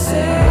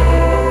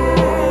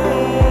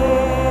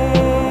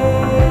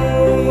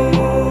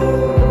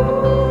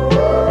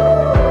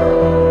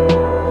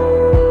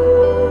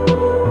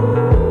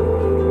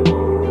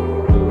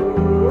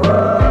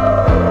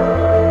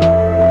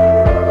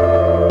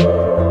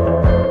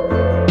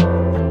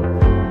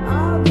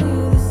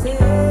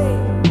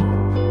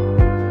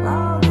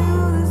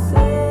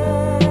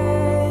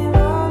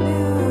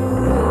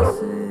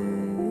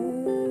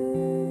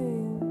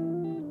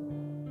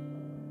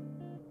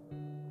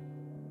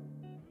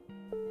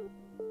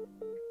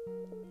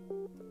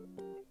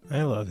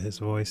I love his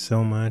voice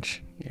so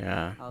much.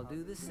 Yeah. I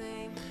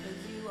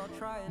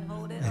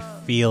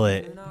feel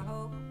it.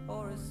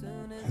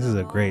 This is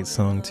a great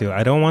song too.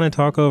 I don't want to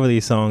talk over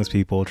these songs,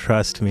 people,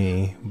 trust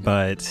me,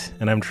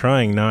 and I'm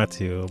trying not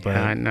to, but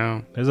I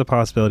know. There's a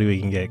possibility we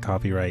can get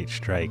copyright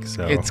strike,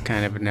 so It's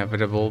kind of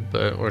inevitable,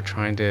 but we're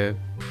trying to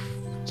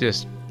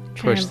just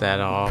push that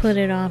off. Put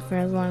it off for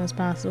as long as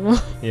possible.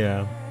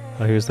 Yeah.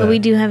 Oh, here's that. But we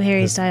do have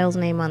Harry Styles'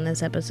 name on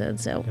this episode,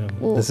 so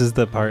This is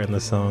the part in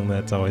the song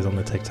that's always on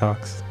the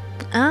TikToks.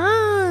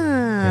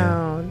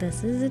 Oh,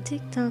 This is a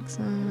TikTok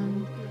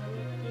song.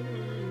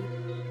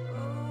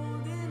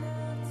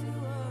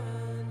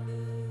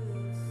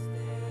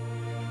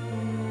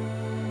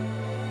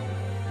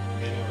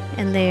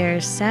 And they are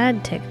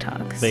sad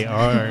TikToks. They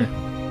are.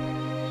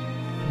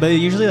 But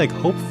usually like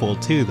hopeful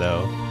too,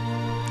 though.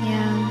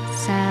 Yeah,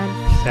 sad.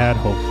 Sad,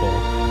 hopeful.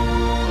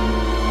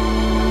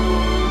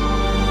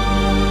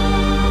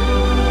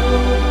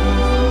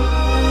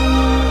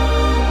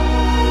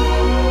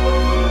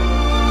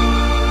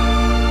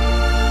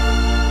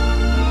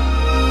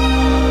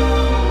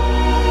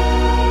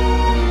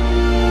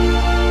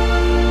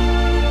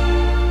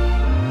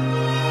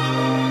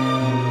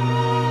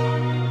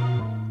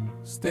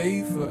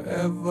 Stay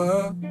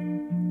forever.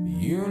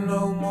 You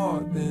know more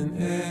than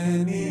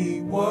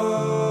anyone.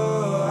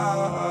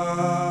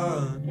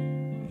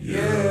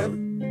 Yeah.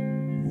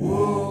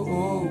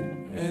 Whoa.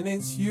 And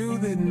it's you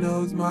that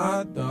knows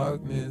my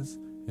darkness.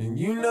 And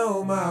you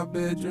know my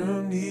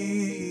bedroom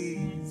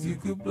needs. You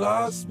could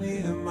blast me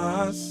in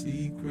my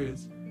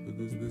secrets. But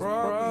there's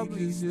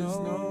probably just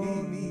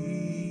no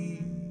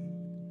need.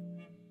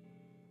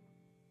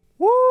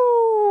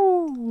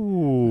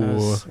 Woo!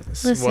 Those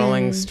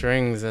swelling Listen.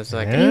 strings, that's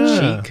like Yeah. a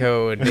cheat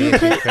code.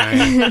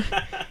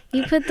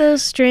 You put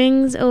those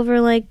strings over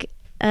like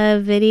a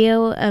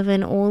video of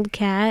an old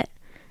cat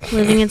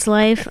living its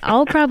life,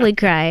 I'll probably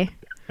cry.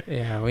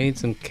 Yeah, we need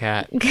some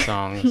cat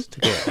songs to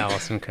get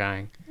Allison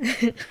crying.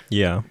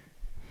 Yeah.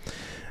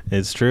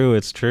 It's true.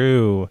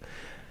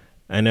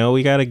 I know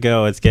we gotta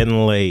go. It's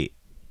getting late.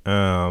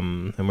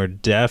 And we're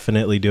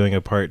definitely doing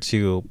a part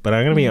 2. But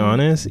I'm gonna be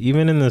honest,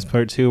 even in this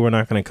part 2, we're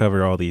not gonna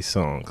cover all these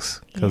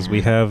songs. Because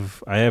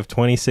I have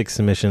 26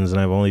 submissions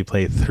and I've only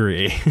played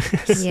 3.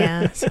 Yeah.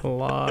 That's a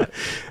lot.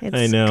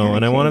 I know, kinda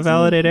and I want to crazy.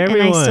 validate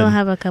everyone. And I still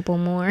have a couple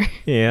more.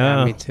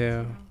 Yeah. Me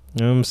too.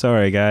 I'm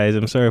sorry, guys.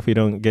 I'm sorry if we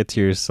don't get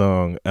to your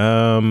song.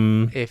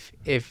 If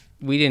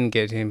we didn't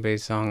get to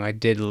anybody's song, I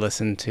did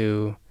listen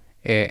to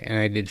it and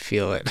I did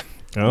feel it.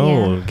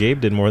 Oh, Yeah. Gabe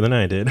did more than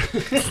I did.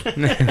 There's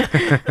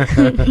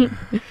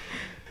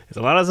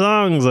a lot of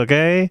songs,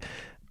 okay?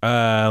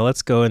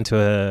 Let's go into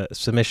a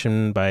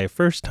submission by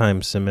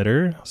first-time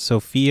submitter,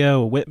 Sophia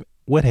Whitham.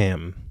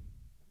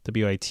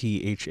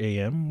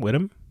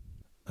 Whitham,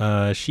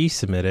 Whitham. She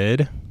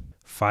submitted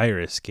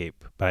Fire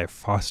Escape by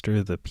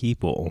Foster the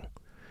People.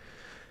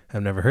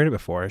 I've never heard it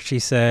before. She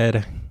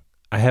said,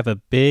 I have a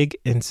big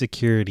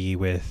insecurity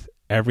with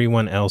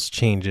everyone else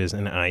changes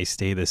and I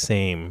stay the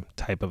same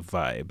type of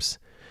vibes.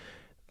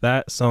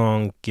 That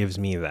song gives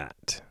me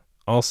that.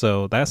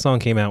 Also, that song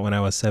came out when I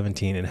was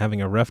 17 and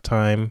having a rough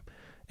time,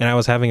 and I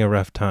was having a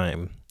rough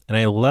time. And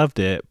I loved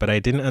it, but I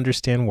didn't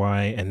understand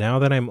why, and now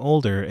that I'm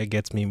older, it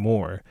gets me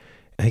more.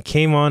 I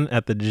came on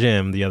at the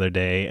gym the other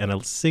day, and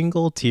a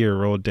single tear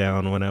rolled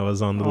down when I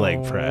was on the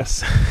leg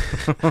press.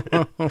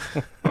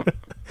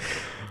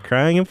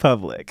 Crying in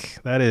public.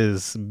 That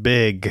is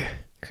big.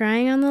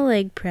 Crying on the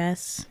leg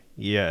press.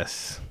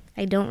 Yes.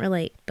 I don't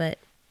relate, but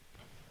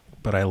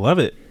But I love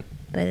it.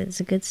 it's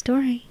a good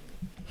story.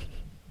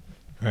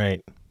 All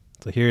right.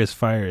 So here is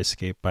Fire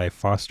Escape by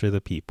Foster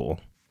the People.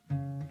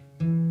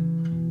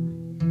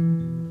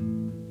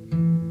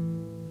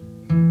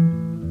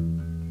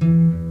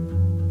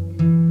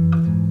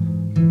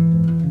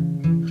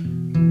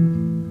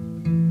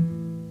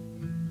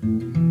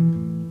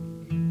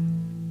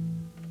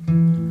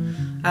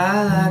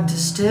 I like to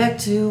stick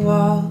to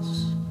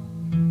walls,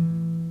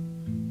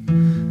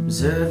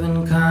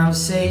 observing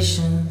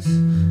conversations,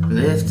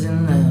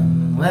 lifting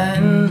them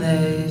when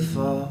they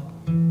fall.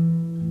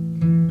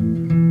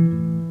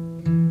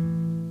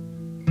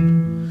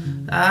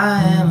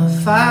 I am a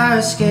fire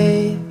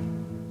escape.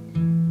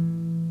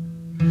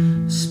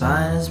 My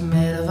spine is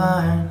made of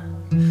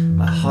iron.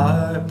 My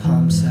heart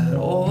pumps out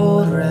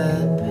old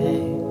red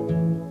paint.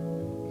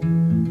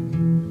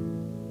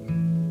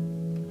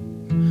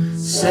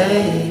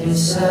 Save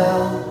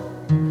yourself,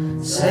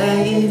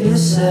 save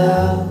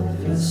yourself,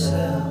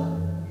 yourself.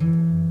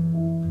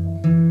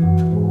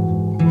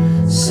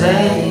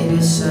 Save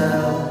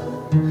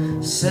yourself,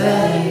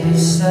 save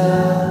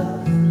yourself.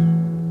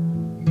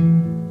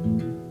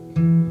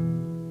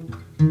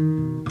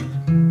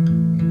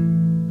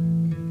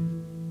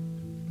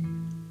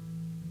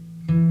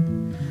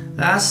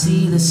 I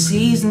see the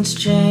seasons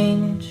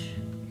change,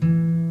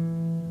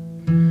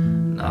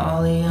 and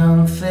all the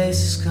young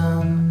faces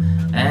come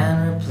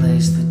and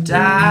replace the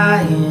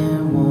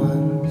dying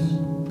ones.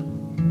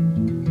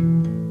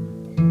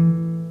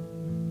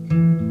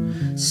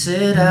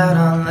 Sit out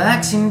on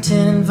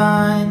Lexington and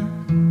Vine,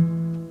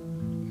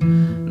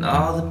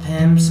 all the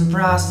pimps and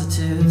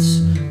prostitutes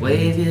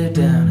wave you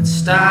down and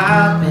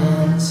stop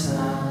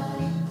inside.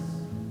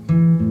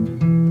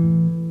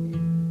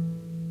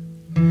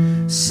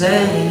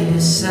 Save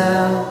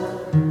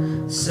yourself,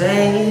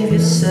 save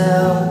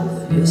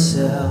yourself,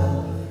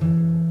 yourself.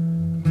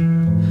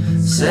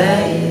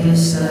 Save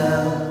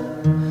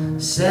yourself,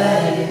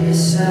 save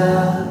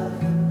yourself.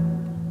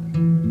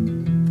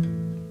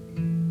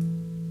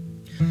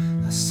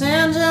 Los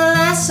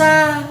Angeles,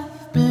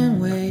 I've been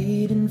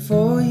waiting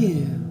for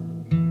you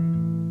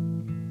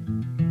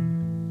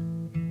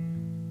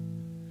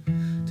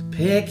to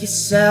pick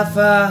yourself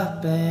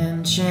up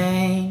and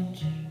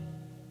change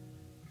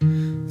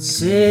the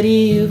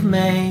city you've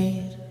made.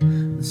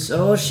 This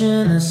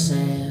ocean of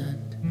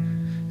sand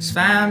is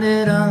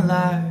founded on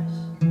liars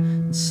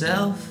and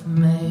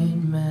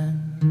self-made men.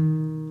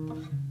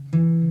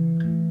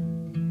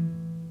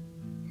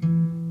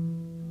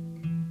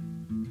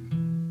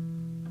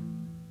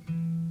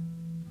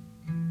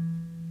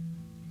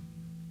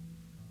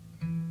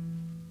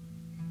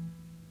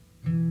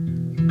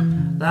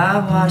 I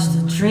watched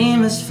the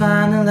dreamers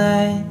find their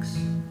legs,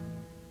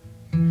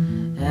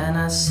 and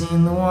I've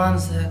seen the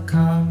ones that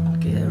come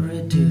get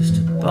reduced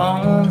to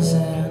bones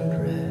and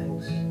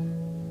rags.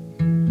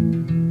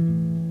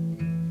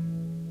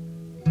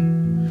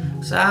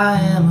 'Cause I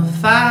am a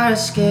fire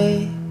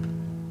escape,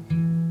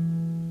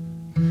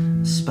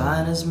 my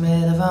spine is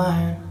made of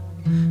iron,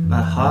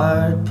 my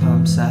heart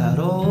pumps out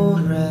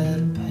old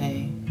red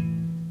paint.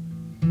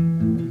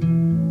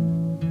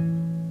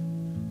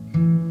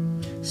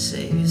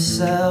 Save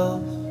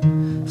yourself,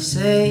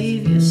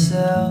 save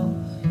yourself.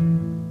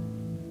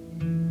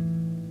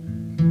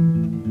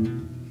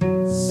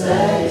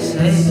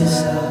 Save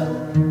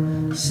yourself,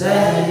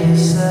 save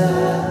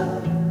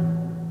yourself.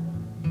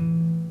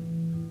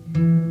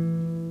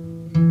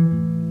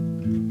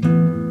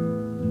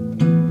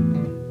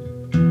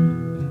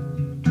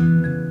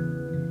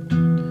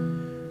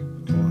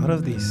 A lot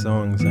of these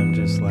songs, I'm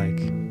just like,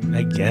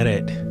 I get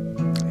it.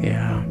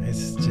 Yeah.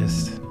 It's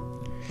just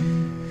a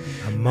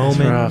It's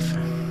moment, rough.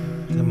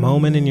 a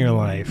moment in your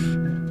life.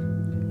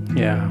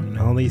 Yeah. And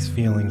all these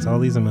feelings, all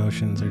these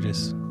emotions are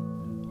just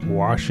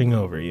washing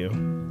over you.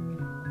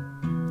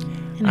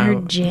 And her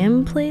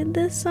gym played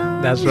this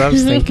song? That's what I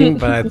was thinking,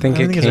 but I think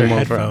it it's her came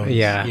over. headphones.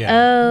 Yeah.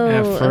 Oh,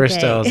 At first,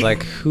 okay. I was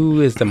like,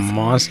 "Who is the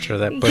monster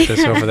that put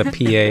this over the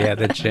PA at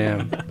the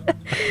gym?"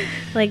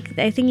 Like,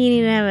 I think you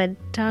need to have a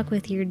talk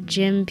with your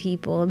gym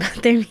people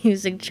about their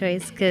music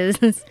choice, because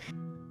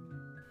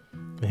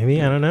Maybe,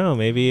 I don't know.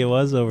 Maybe it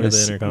was over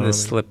the intercom.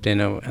 This slipped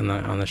in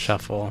on the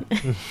shuffle.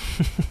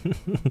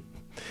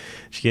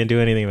 She can't do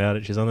anything about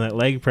it. She's on that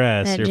leg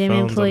press. that Your gym phone's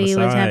on the employee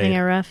was having side.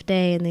 a rough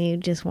day and they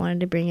just wanted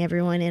to bring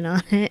everyone in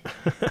on it.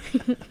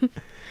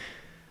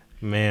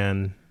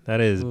 Man,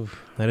 that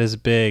is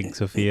big,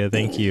 Sophia.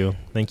 Thank you.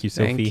 Thank you,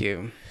 Sophie. Thank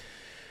you.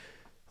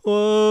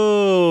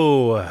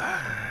 Whoa.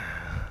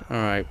 All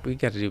right, we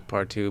got to do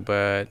part 2,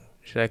 but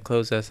should I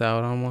close us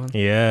out on one?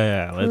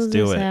 Yeah, let's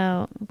do Close it.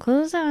 out.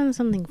 Close out on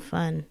something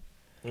fun.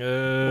 It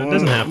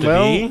doesn't have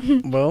to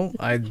be. Well,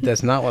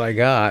 that's not what I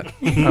got.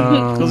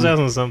 Close out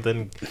on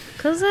something.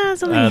 Close out on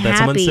something That happy.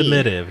 someone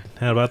submitted.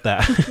 How about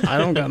that? I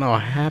don't got no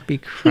happy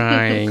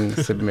crying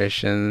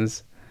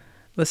submissions.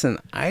 Listen,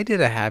 I did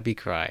a happy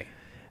cry.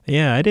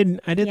 Yeah, I did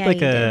Yeah,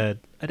 like you a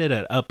I did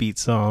an upbeat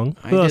song.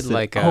 I Who did else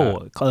like a-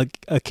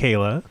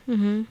 Kayla.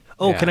 Mm-hmm.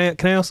 Oh, Yeah.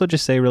 can I also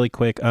just say really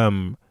quick, I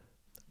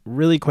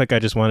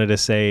just wanted to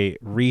say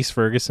Reese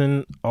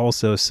Ferguson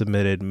also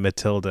submitted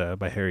Matilda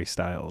by Harry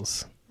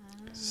Styles.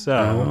 So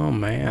Oh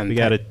man, we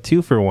got a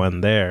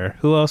 2-for-1 there.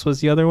 Who else was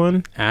the other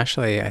one?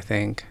 Ashley, I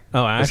think.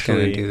 Oh, was gonna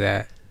Ashley. do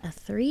that. A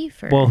 3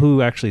 for. Well,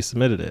 who actually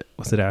submitted it?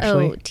 Was it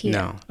Ashley? Oh, Tia.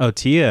 No, Oh,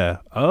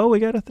 Tia. Oh, we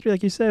got a 3,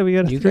 like you said. We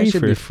got a you 3 guys should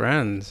for be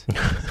friends.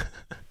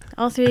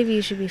 All 3 of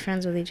you should be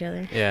friends with each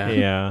other. Yeah.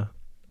 Yeah.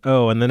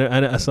 Oh, and then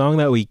a song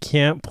that we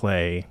can't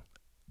play.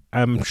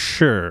 I'm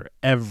sure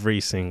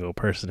every single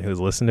person who's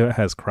listened to it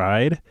has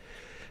cried.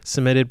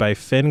 Submitted by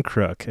Finn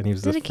Crook, and he was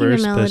Is the it a Kingdom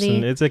first Melody?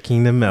 person. It's a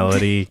Kingdom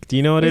Melody. Do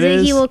you know what Is it it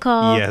is? He Will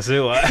Call? Yes, it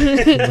was.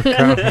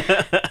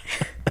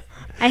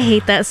 I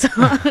hate that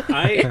song.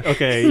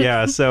 Okay,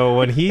 yeah. So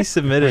when he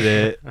submitted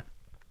it,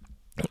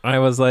 I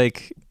was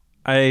like,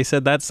 I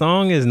said that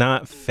song is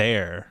not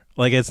fair.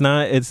 Like it's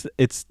not. It's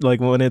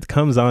like when it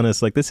comes on,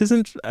 it's like this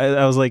isn't.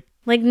 I was like,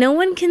 Like, no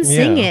one can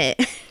sing Yeah.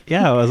 it.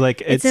 yeah. I was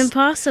like, It's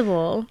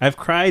impossible. I've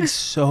cried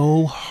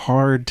so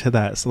hard to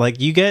that. So like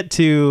you get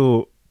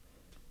to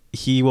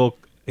he will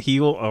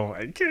oh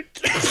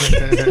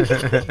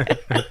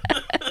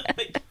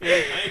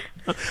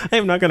I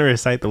am not going to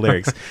recite the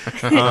lyrics.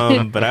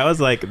 But I was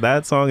like,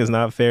 that song is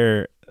not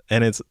fair.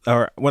 And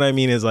what I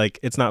mean is like,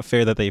 it's not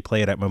fair that they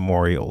play it at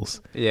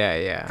memorials.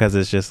 Yeah. Because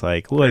it's just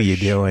like, what are you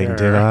doing sure.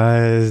 to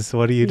us?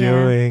 What are you Yeah.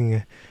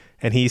 doing?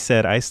 And he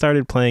said, I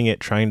started playing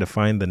it trying to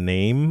find the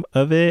name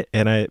of it,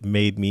 and it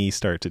made me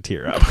start to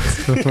tear up.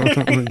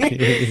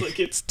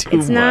 It's too much.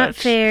 It's not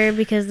fair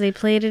because they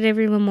played it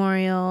every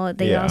memorial.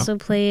 They Yeah. also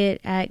play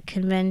it at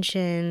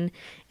convention,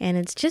 and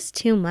it's just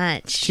too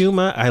much. Too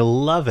much. I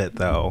love it,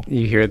 though.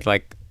 You hear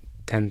like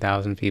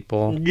 10,000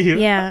 people.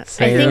 Yeah, I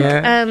Say think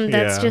that.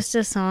 that's Yeah. just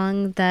a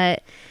song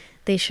that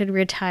they should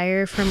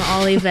retire from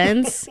all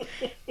events,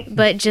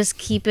 but just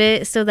keep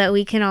it so that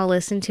we can all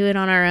listen to it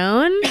on our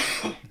own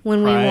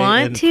when we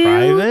want in to.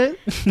 private?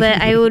 But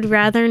I would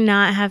rather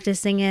not have to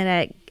sing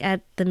it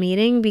at the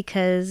meeting,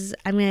 because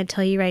I'm going to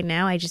tell you right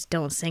now, I just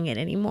don't sing it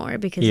anymore,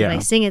 because Yeah. if I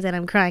sing it, then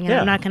I'm crying, and Yeah.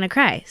 I'm not going to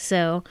cry.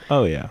 So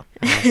Oh, yeah.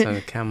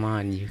 Allison, come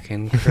on, you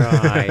can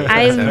cry.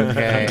 I've It's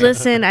okay.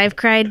 listen, I've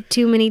cried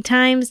too many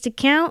times to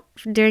count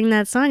during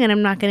that song, and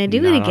I'm not going to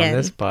do Not it again. on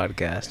this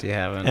podcast, you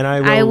haven't. And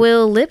I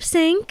will lip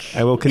sync.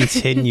 I will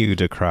continue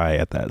to cry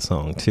at that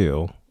song,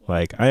 too.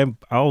 Like,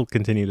 I'll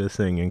continue to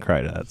sing and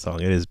cry to that song.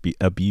 It is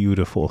a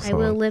beautiful song. I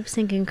will lip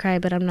sync and cry,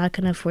 but I'm not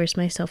going to force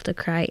myself to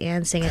cry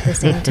and sing at the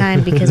same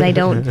time, because I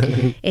don't.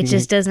 It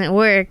just doesn't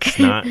work.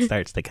 Snot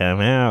starts to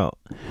come out.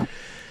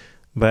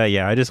 But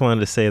yeah, I just wanted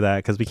to say that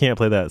because we can't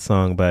play that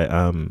song.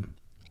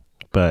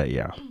 But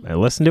yeah,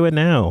 listen to it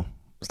now.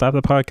 Stop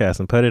the podcast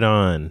and put it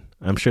on.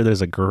 I'm sure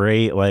there's a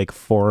great like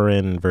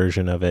foreign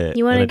version of it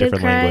You want in a a good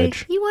different cry?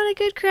 language. You want a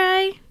good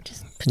cry?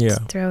 Just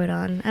throw it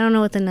on. I don't know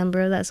what the number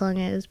of that song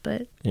is,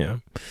 but Yeah.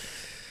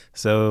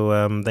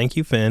 So thank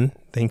you, Finn.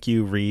 Thank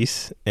you,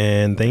 Reese,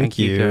 and thank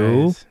you.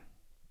 guys.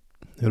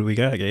 Who do we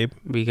got, Gabe?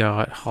 We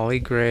got Holly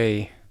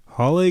Gray.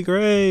 Holly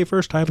Gray,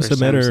 first time First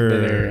time submitter.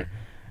 submitter,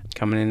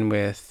 coming in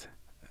with.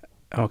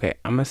 Okay,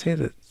 I'm gonna say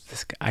that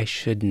this guy, I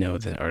should know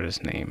the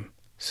artist's name.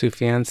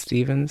 Sufjan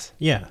Stevens.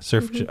 Yeah,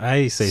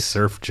 I say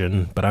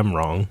Surfjan, but I'm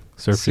wrong.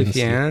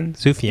 Sufjan?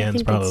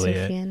 Sufjan's probably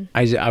it.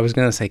 I was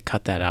gonna say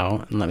cut that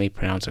out and let me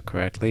pronounce it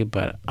correctly,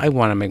 but I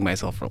want to make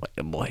myself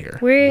relatable here.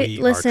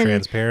 Listen,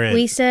 transparent.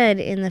 we said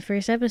in the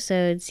first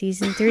episode,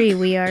 season 3,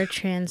 we are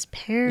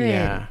transparent.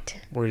 Yeah,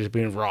 we're just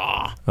being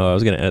raw. Oh, I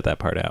was gonna edit that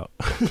part out.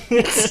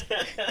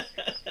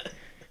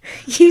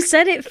 You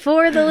said it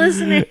for the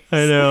listeners.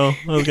 I know.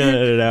 I was gonna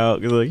edit it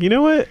out. 'Cause like, you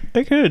know what?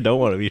 I kind of don't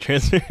want to be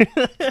transparent.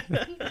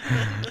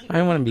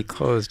 I want to be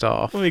closed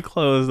off. I want to be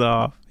closed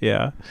off.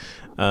 Yeah.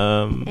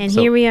 And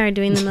here we are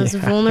doing the most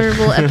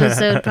vulnerable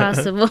episode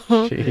possible.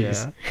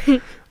 Jeez.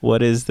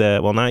 What is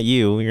that? Well, not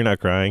you. You're not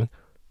crying.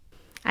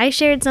 I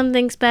shared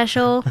something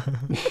special.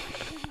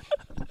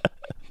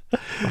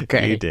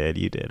 Okay. You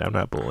did. I'm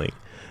not bullying.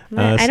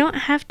 I don't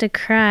have to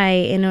cry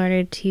in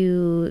order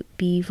to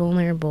be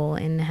vulnerable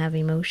and have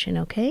emotion,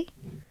 okay?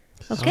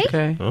 Okay?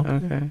 Okay. Oh,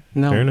 Okay. fair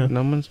No, enough.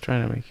 no one's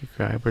trying to make you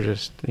cry. We're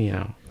just,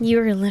 You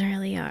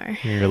literally are.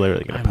 You're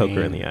literally going to poke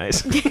her in the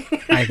eyes.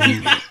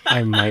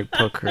 I might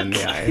poke her in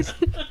the eyes.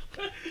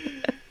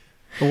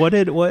 What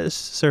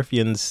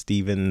Sufjan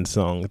Stevens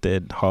song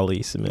did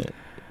Holly submit?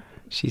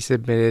 She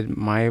submitted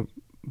My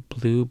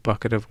Blue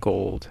Bucket of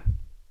Gold.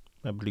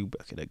 My Blue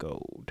Bucket of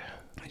Gold.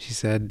 She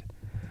said,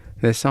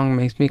 this song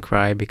makes me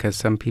cry because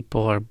some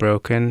people are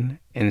broken.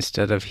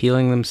 Instead of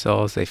healing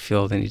themselves, they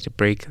feel they need to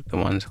break the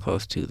ones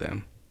close to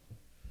them.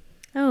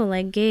 Oh,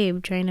 like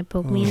Gabe trying to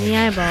poke me in the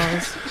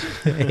eyeballs.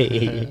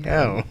 Hey,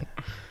 no.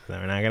 So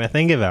we're not going to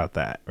think about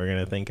that. We're going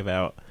to think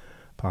about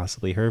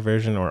possibly her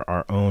version or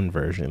our own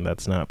version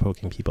that's not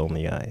poking people in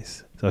the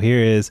eyes. So here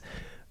is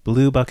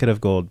Blue Bucket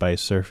of Gold by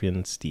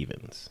Sufjan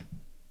Stevens.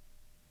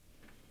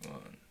 1,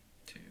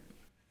 2,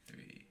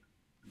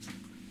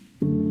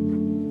 3.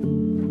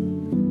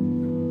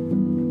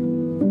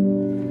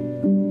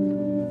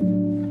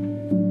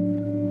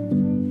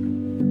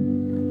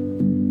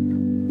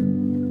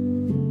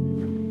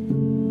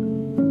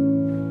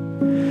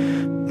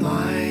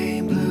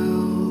 My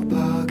blue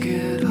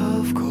bucket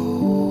of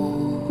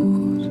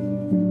gold.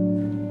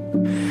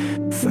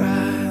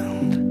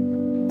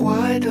 Friend,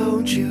 why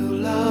don't you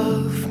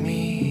love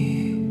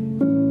me?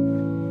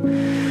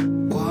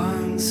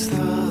 Once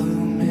the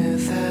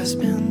myth has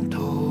been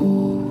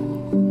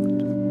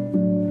told,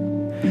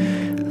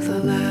 the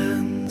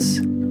lens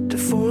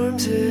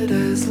deforms it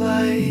as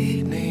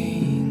lightning.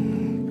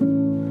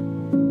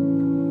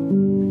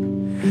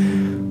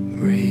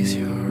 Raise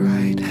your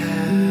right hand.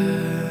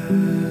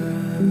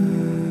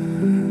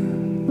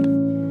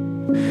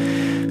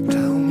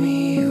 Tell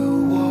me you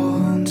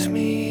want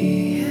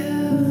me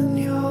in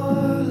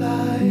your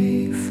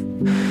life,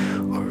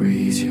 or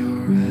raise your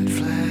red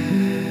flag.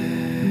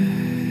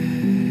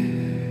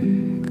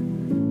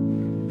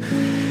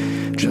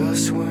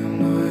 Just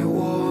when I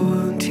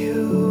want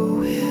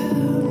you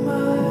in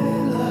my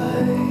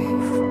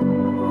life.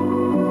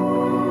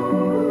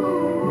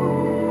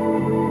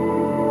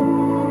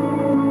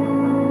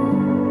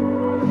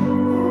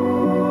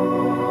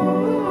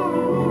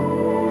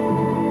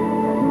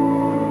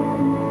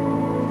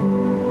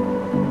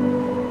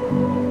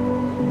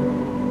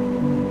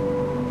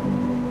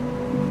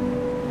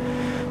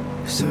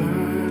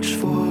 Search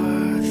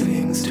for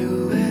things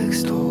to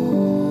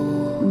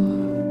extol.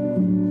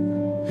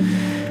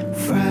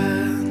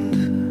 Friend,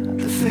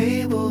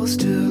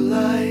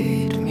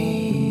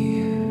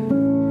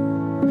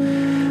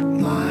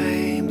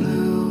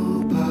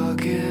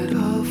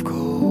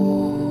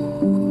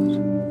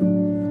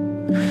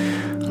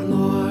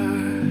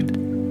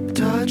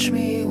 touch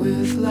me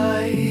with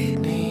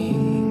lightning.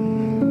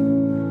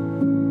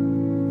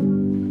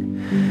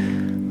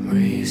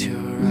 Raise your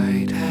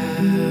right hand.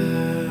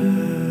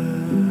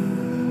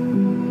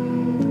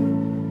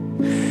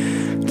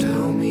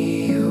 Tell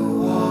me you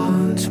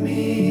want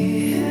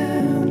me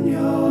in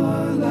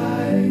your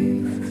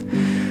life,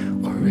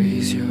 or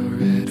raise your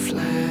red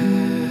flag.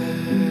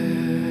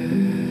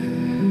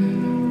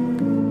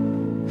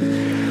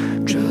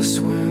 Just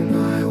when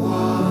I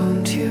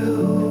want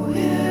you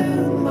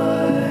in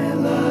my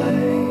life.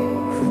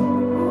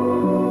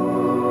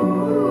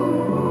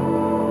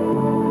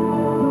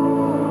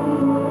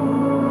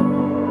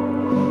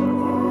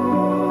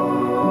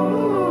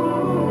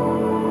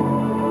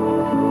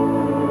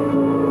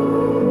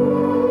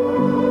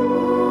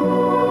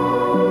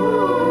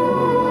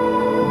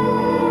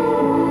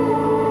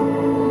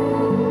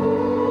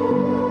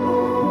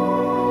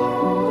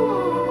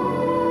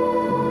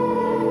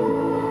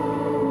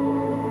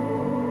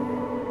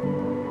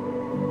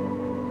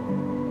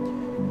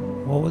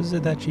 What was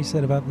it that she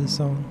said about this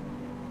song?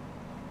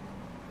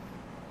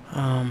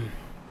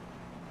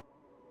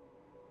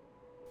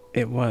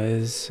 It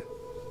was,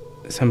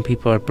 some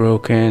people are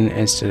broken.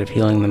 Instead of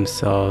healing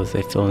themselves,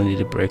 they feel the need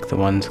to break the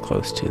ones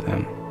close to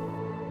them.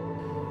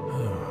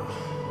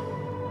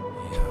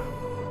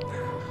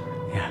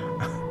 Yeah.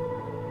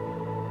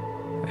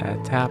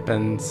 That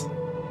happens.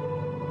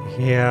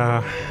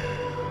 Yeah.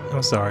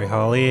 I'm sorry,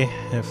 Holly,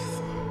 if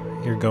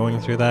you're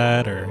going through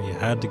that or you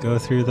had to go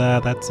through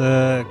that. That's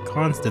a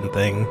constant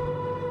thing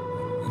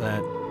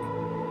that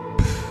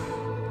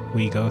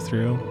we go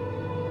through.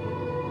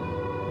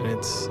 And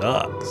it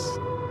sucks.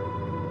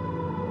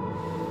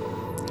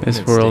 This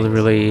It world stings.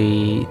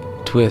 really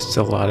twists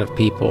a lot of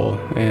people,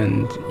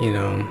 and you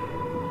know,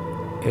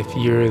 if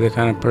you're the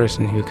kind of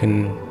person who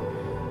can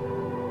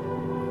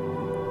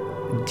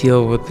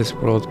deal with this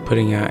world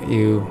putting at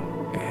you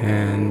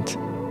and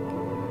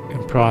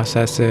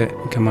process it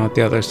and come out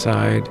the other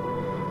side,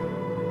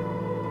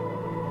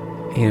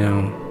 you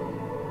know,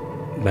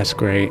 that's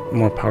great.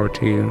 More power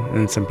to you.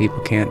 And some people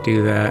can't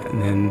do that,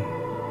 and then,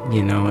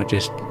 you know, it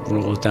just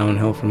rolls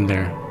downhill from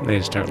there. They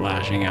just start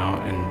lashing out,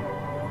 and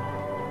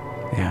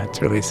yeah,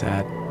 it's really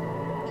sad.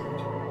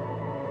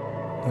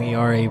 We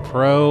are a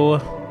pro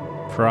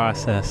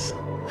processing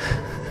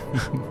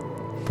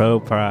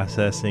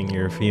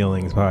your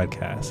feelings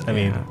podcast. I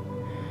mean,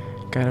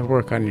 gotta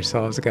work on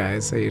yourselves,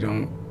 guys, so you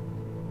don't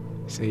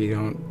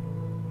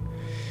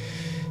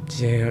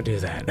do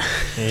that.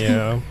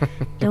 yeah.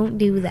 Don't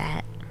do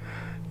that.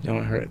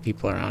 Don't hurt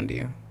people around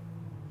you.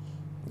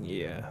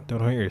 Yeah.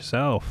 Don't hurt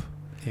yourself.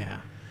 Yeah.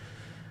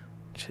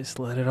 Just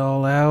let it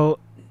all out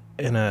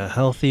in a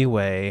healthy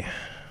way.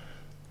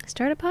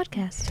 Start a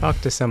podcast.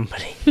 Talk to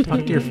somebody.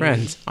 Talk to your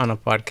friends on a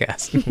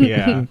podcast.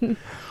 Yeah.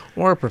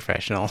 Or a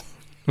professional.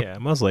 Yeah,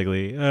 most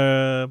likely.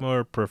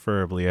 More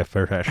preferably a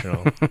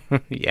professional.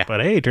 Yeah.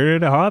 But hey, turn it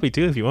into a hobby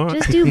too if you want.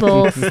 Just do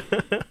both.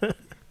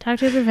 Talk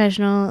to a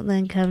professional,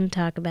 then come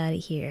talk about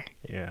it here.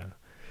 Yeah.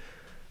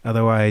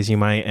 Otherwise, you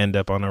might end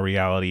up on a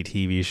reality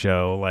TV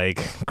show,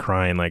 like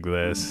crying like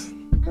this.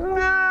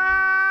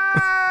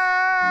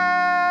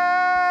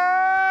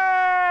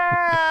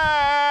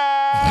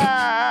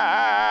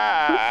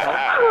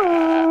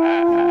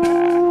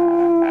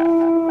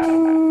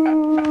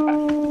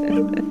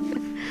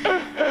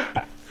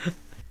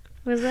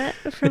 Was that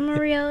from a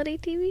reality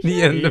TV show?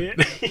 The end of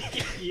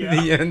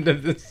the end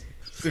of this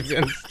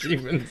Sufjan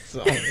Stevens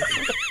song.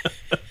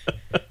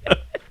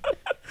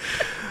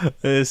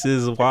 This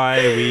is why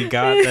we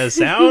got the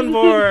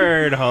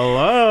soundboard.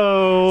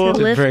 Hello. To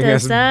lift bring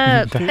us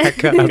up.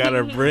 back up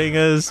Gotta bring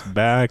us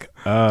back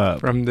up.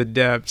 from the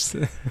depths.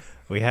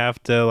 We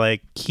have to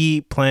like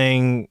keep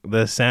playing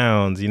the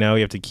sounds, you know,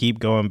 we have to keep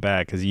going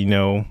back because, you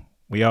know,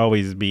 we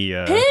always be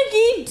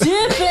Piggy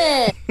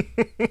dipping.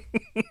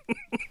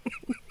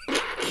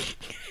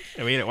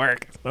 I made it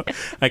work.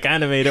 I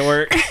kind of made it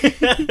work.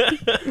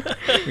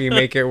 We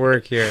make it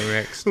work here,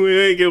 Mix. We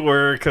make it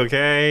work,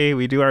 okay?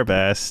 We do our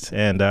best.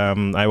 And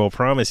I will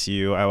promise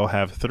you I will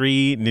have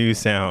 3 new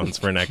sounds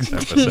for next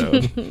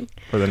episode.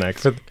 For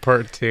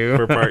part 2.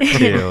 For part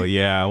 2.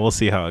 Yeah, we'll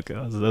see how it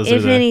goes. Those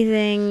If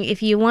anything,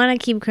 if you want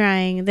to keep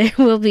crying, there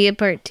will be a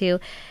part 2.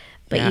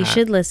 But Yeah. you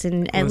should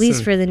listen, at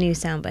least for the new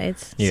sound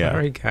bites. Yeah.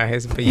 Sorry,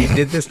 guys, but you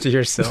did this to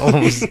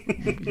yourselves.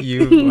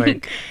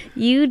 You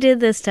did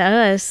this to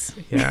us.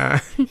 yeah.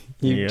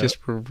 You Yeah.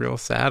 just were real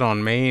sad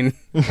on Maine.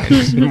 I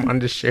just wanted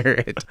to share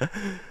it.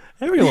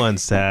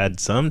 Everyone's sad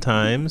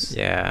sometimes.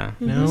 Yeah,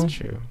 No? that's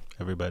true.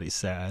 Everybody's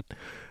sad.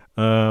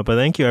 But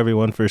thank you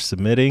everyone for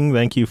submitting.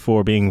 Thank you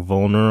for being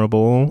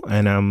vulnerable,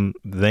 and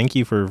thank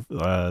you for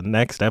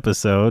next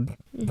episode.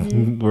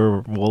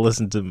 We'll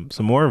listen to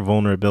some more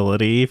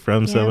vulnerability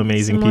from some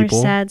amazing some more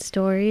people. sad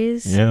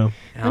stories. Yeah.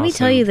 Let me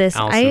tell you this.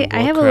 I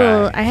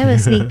have a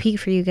sneak peek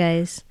for you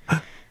guys.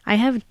 I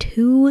have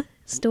 2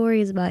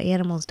 stories about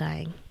animals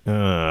dying.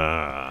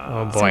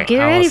 Oh boy, get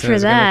ready for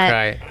Allison's that.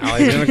 Gonna cry.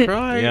 Allie's gonna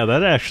cry. Yeah,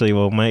 that actually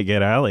might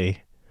get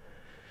Allie.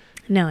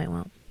 No, I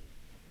won't.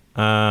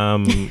 Are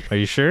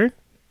you sure?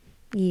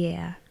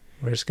 Yeah.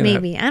 We're just gonna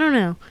Maybe. I don't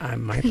know.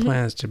 my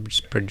plan is to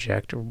just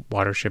project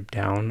Watership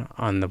Down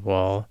on the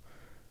wall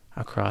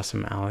across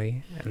some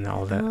alley, and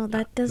all that. Oh,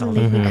 that doesn't all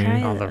make the, me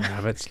cry. all the though.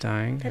 rabbits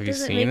dying. That Have you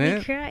doesn't seen make it?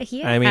 me cry.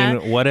 Yeah. I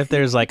mean, what if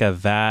there's like a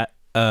vat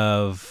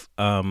of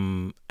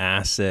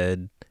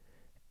acid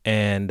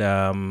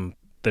and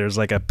there's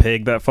like a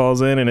pig that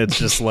falls in and it's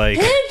just like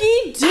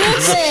Piggy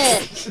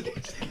dip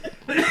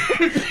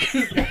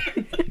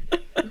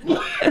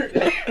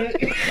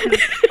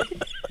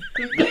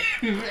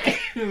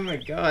Oh my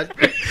god.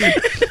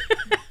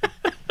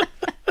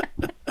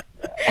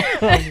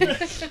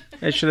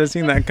 I should have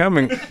seen that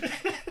coming.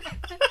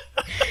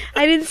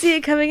 I didn't see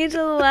it coming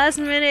until the last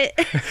minute,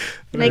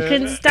 and I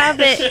couldn't stop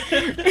it.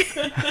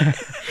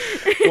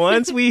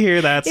 once we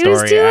hear that It was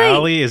story, too late.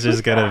 Allie is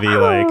just gonna be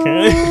like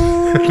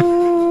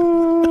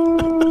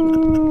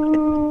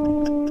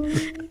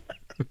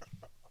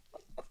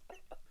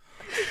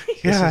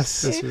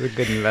yes, This was a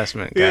good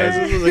investment, guys,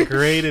 guys. this was a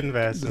great This is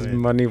investment.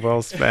 money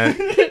well spent.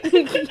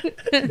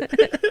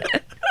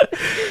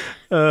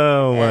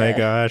 Oh my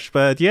gosh.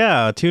 But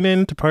yeah, tune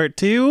in to part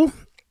 2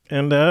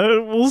 and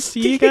we'll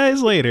see you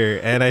guys later.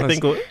 And I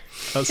think what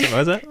was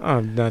that?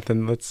 Oh,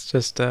 nothing. Let's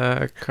just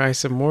cry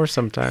some more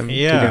sometime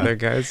Yeah. together,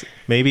 guys.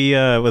 Maybe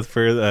with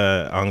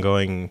further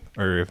ongoing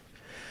or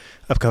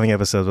upcoming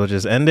episodes, we'll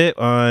just end it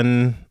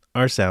on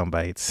our sound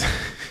bites.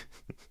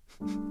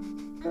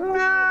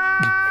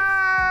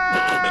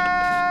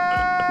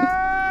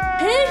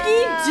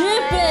 Piggy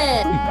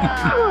dippin'.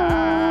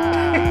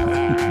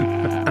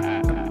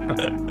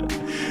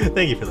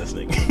 Thank you for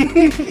listening.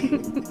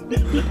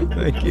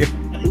 Thank you.